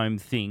from home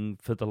thing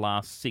for the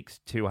last 6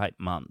 to 8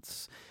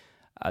 months.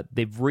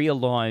 They've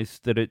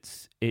realised that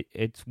it's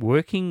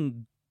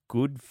working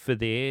good for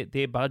their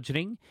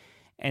budgeting,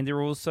 and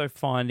they're also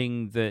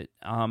finding that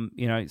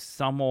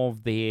some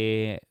of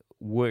their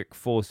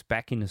workforce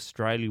back in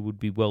Australia would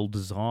be well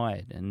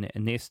desired, and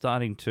they're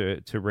starting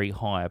to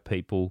rehire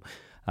people.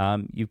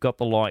 You've got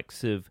the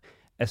likes of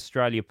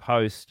Australia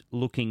Post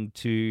looking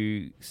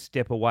to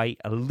step away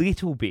a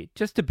little bit,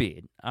 just a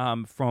bit,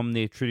 from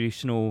their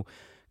traditional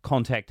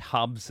contact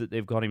hubs that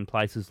they've got in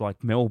places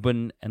like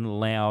Melbourne, and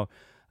allow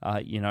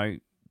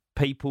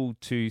people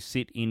to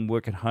sit in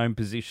work at home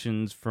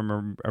positions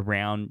from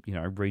around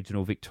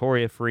regional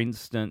Victoria, for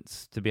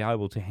instance, to be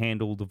able to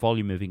handle the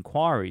volume of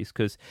inquiries,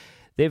 because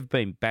they've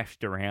been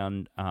bashed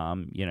around,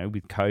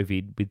 with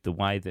COVID, with the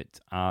way that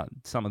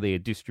some of their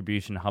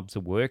distribution hubs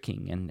are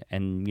working,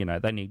 and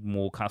they need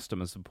more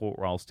customer support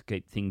roles to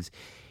keep things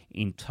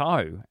in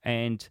tow.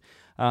 And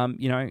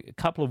a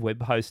couple of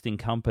web hosting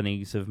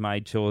companies have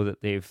made sure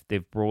that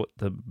they've brought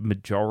the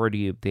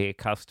majority of their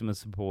customer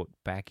support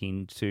back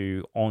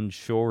into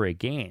onshore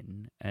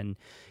again, and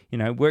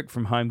work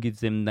from home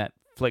gives them that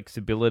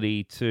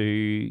flexibility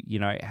to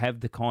have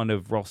the kind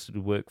of rostered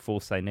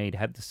workforce they need,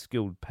 have the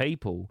skilled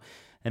people,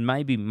 and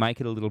maybe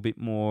make it a little bit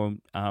more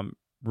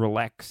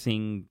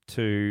relaxing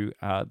to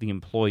the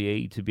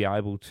employee to be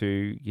able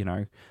to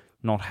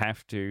not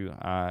have to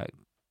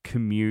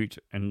commute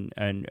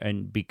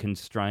and be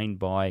constrained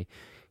by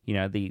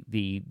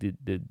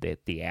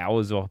the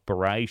hours of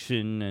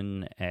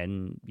operation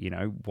and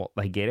what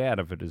they get out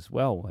of it as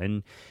well.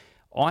 And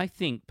I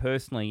think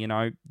personally,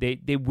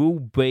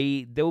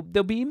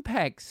 there'll be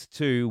impacts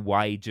to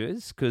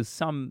wages, because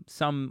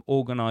some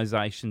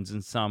organisations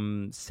and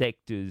some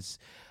sectors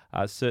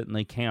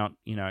certainly count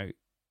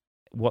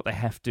what they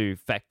have to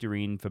factor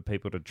in for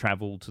people to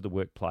travel to the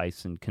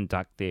workplace and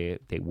conduct their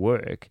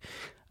work.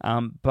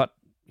 But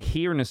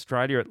here in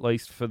Australia, at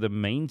least for the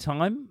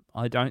meantime,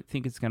 I don't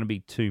think it's going to be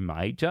too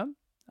major.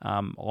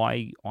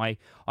 I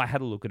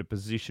had a look at a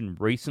position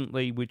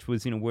recently which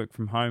was in a work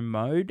from home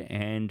mode,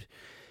 and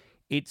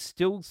it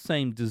still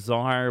seemed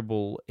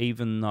desirable,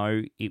 even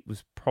though it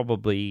was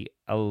probably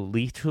a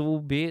little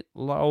bit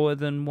lower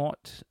than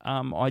what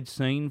I'd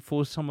seen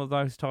for some of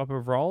those type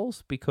of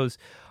roles, because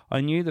I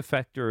knew the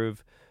factor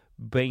of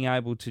being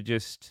able to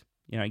just,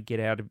 get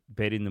out of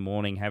bed in the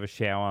morning, have a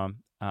shower,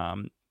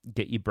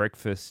 get your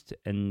breakfast,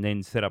 and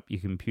then set up your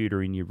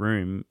computer in your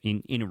room,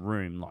 in a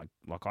room,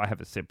 like I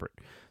have a separate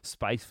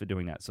space for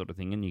doing that sort of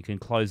thing, and you can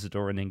close the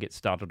door and then get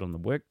started on the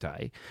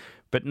workday.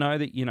 But know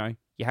that, you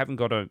haven't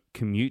got to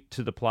commute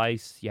to the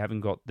place, you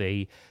haven't got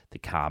the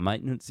car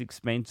maintenance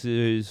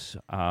expenses,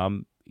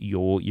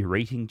 you're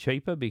eating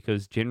cheaper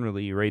because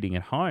generally you're eating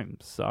at home.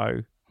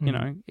 So,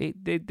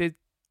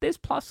 there's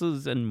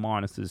pluses and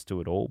minuses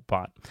to it all,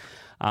 but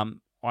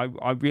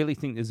I really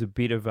think there's a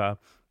bit of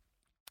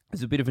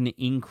an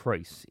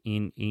increase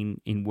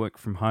in work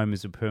from home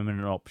as a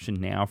permanent option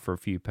now for a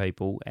few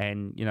people.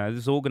 And,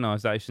 there's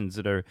organisations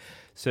that are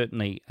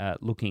certainly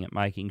looking at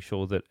making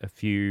sure that a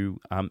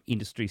few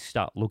industries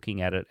start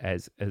looking at it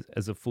as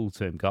a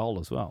full-term goal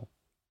as well.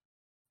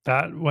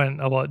 That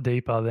went a lot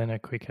deeper than a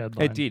quick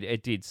headline.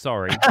 It did.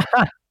 Sorry.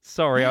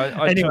 Sorry,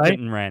 I anyway, took it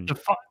and ran.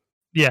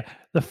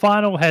 The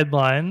final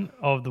headline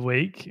of the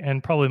week,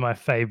 and probably my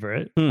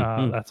favourite.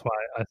 That's why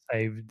I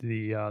saved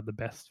the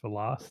best for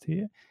last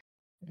here.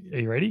 Are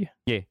you ready?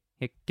 Yeah,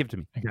 give it to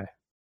me. Okay.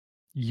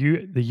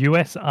 The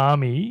US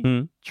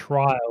Army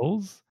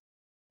trials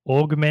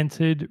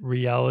augmented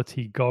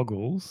reality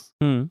goggles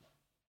for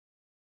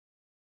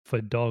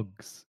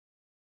dogs.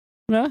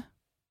 Yeah.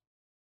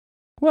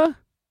 What?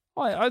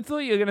 I thought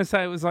you were going to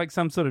say it was like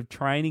some sort of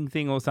training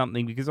thing or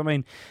something, because, I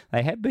mean,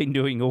 they have been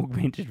doing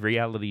augmented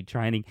reality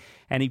training,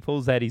 and he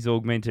pulls out his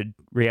augmented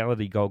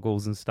reality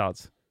goggles and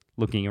starts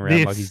looking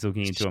around like he's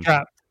looking into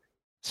them.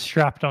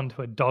 Strapped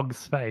onto a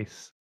dog's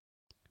face.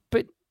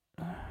 But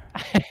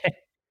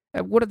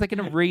what, are they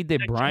going to read their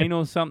brain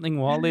or something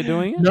while they're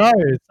doing it? No.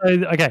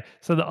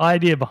 So the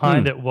idea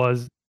behind it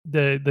was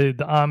the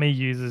army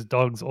uses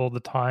dogs all the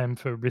time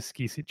for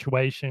risky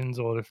situations,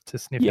 or to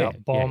sniff out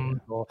bombs,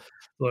 or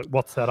look,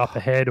 what's that up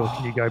ahead, or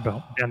can you go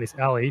down this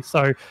alley?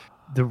 So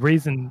the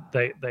reason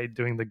they're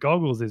doing the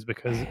goggles is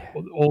because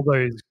all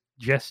those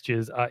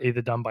gestures are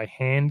either done by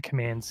hand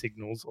command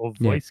signals or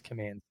voice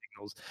command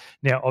signals.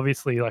 Now,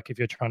 obviously, like if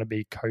you're trying to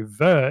be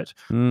covert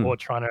or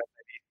trying to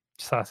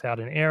suss out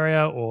an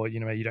area, or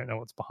you don't know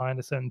what's behind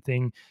a certain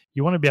thing,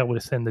 you want to be able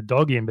to send the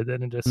dog in, but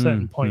then at a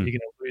certain point you're going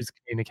to lose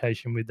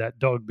communication with that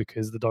dog,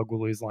 because the dog will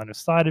lose line of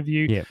sight of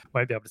you,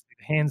 won't be able to see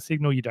the hand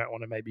signal. You don't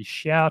want to maybe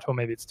shout, or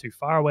maybe it's too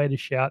far away to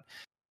shout.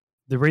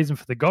 The reason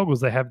for the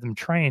goggles, they have them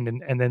trained,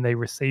 and then they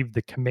receive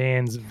the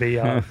commands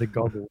via the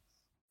goggles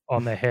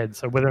on their head.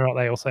 So whether or not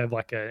they also have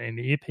like an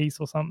earpiece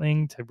or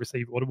something to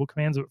receive audible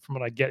commands, from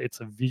what I get, it's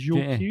a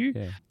visual cue.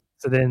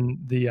 So then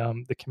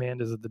the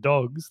commanders of the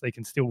dogs, they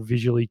can still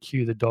visually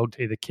cue the dog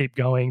to either keep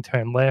going,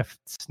 turn left,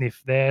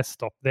 sniff there,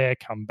 stop there,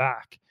 come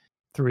back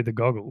through the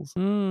goggles.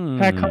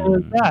 How cool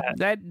is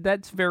that?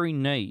 That's very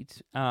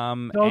neat.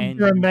 Dogs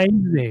are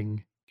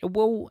amazing.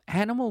 Well,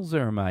 animals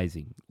are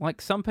amazing.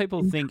 Like, some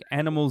people think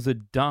animals are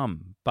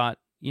dumb, but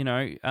you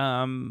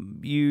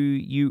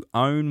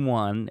own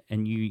one,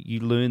 and you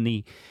learn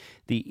the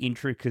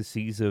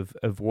intricacies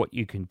of what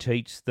you can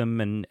teach them,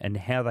 and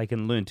how they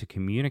can learn to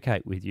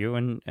communicate with you,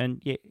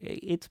 and yeah,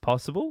 it's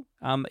possible.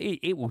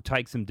 It will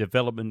take some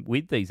development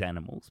with these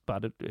animals,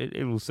 but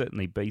it will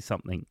certainly be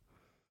something.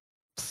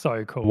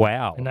 So cool.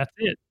 Wow. And that's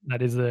it.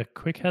 That is the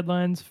quick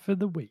headlines for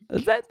the week.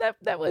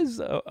 That was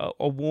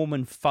a warm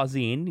and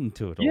fuzzy ending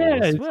to it all. Yeah,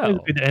 as it's well. a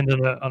good end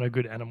on a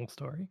good animal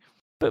story.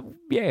 But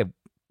yeah,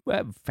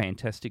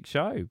 fantastic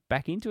show.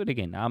 Back into it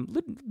again.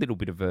 Little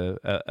bit of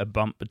a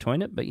bump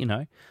between it, but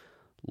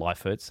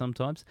life hurts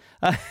sometimes.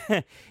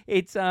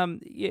 It's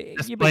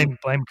Just blame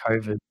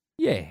COVID.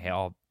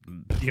 Yeah,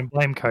 you can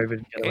blame COVID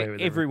and get away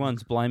with it.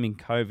 Everyone's blaming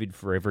COVID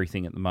for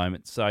everything at the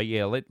moment. So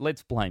yeah,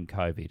 let's blame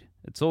COVID.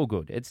 It's all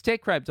good. It's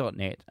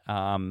techwrap.net,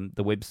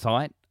 the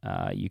website.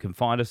 You can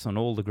find us on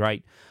all the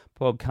great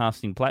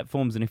podcasting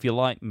platforms, and if you're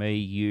like me,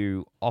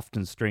 you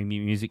often stream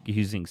your music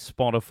using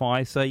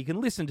Spotify, so you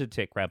can listen to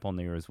TechWrap on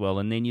there as well,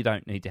 and then you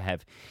don't need to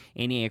have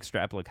any extra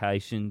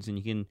applications, and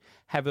you can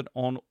have it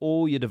on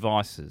all your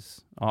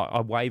devices.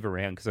 I wave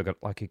around because I've got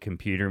like a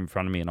computer in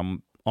front of me, and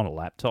I'm on a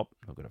laptop.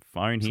 I've got a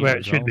phone here. That's where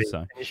it should be.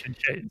 So you should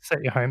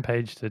set your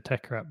homepage to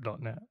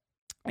techwrap.net.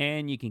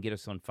 And you can get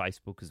us on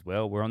Facebook as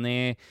well. We're on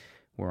there.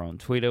 We're on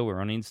Twitter. We're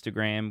on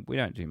Instagram. We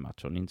don't do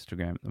much on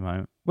Instagram at the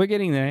moment. We're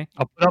getting there.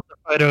 I'll put up the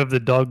photo of the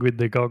dog with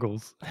the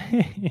goggles.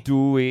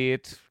 Do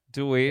it.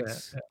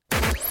 With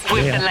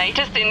the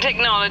latest in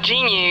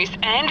technology news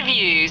and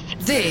views.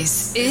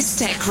 This is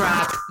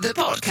TechWrap, the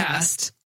podcast.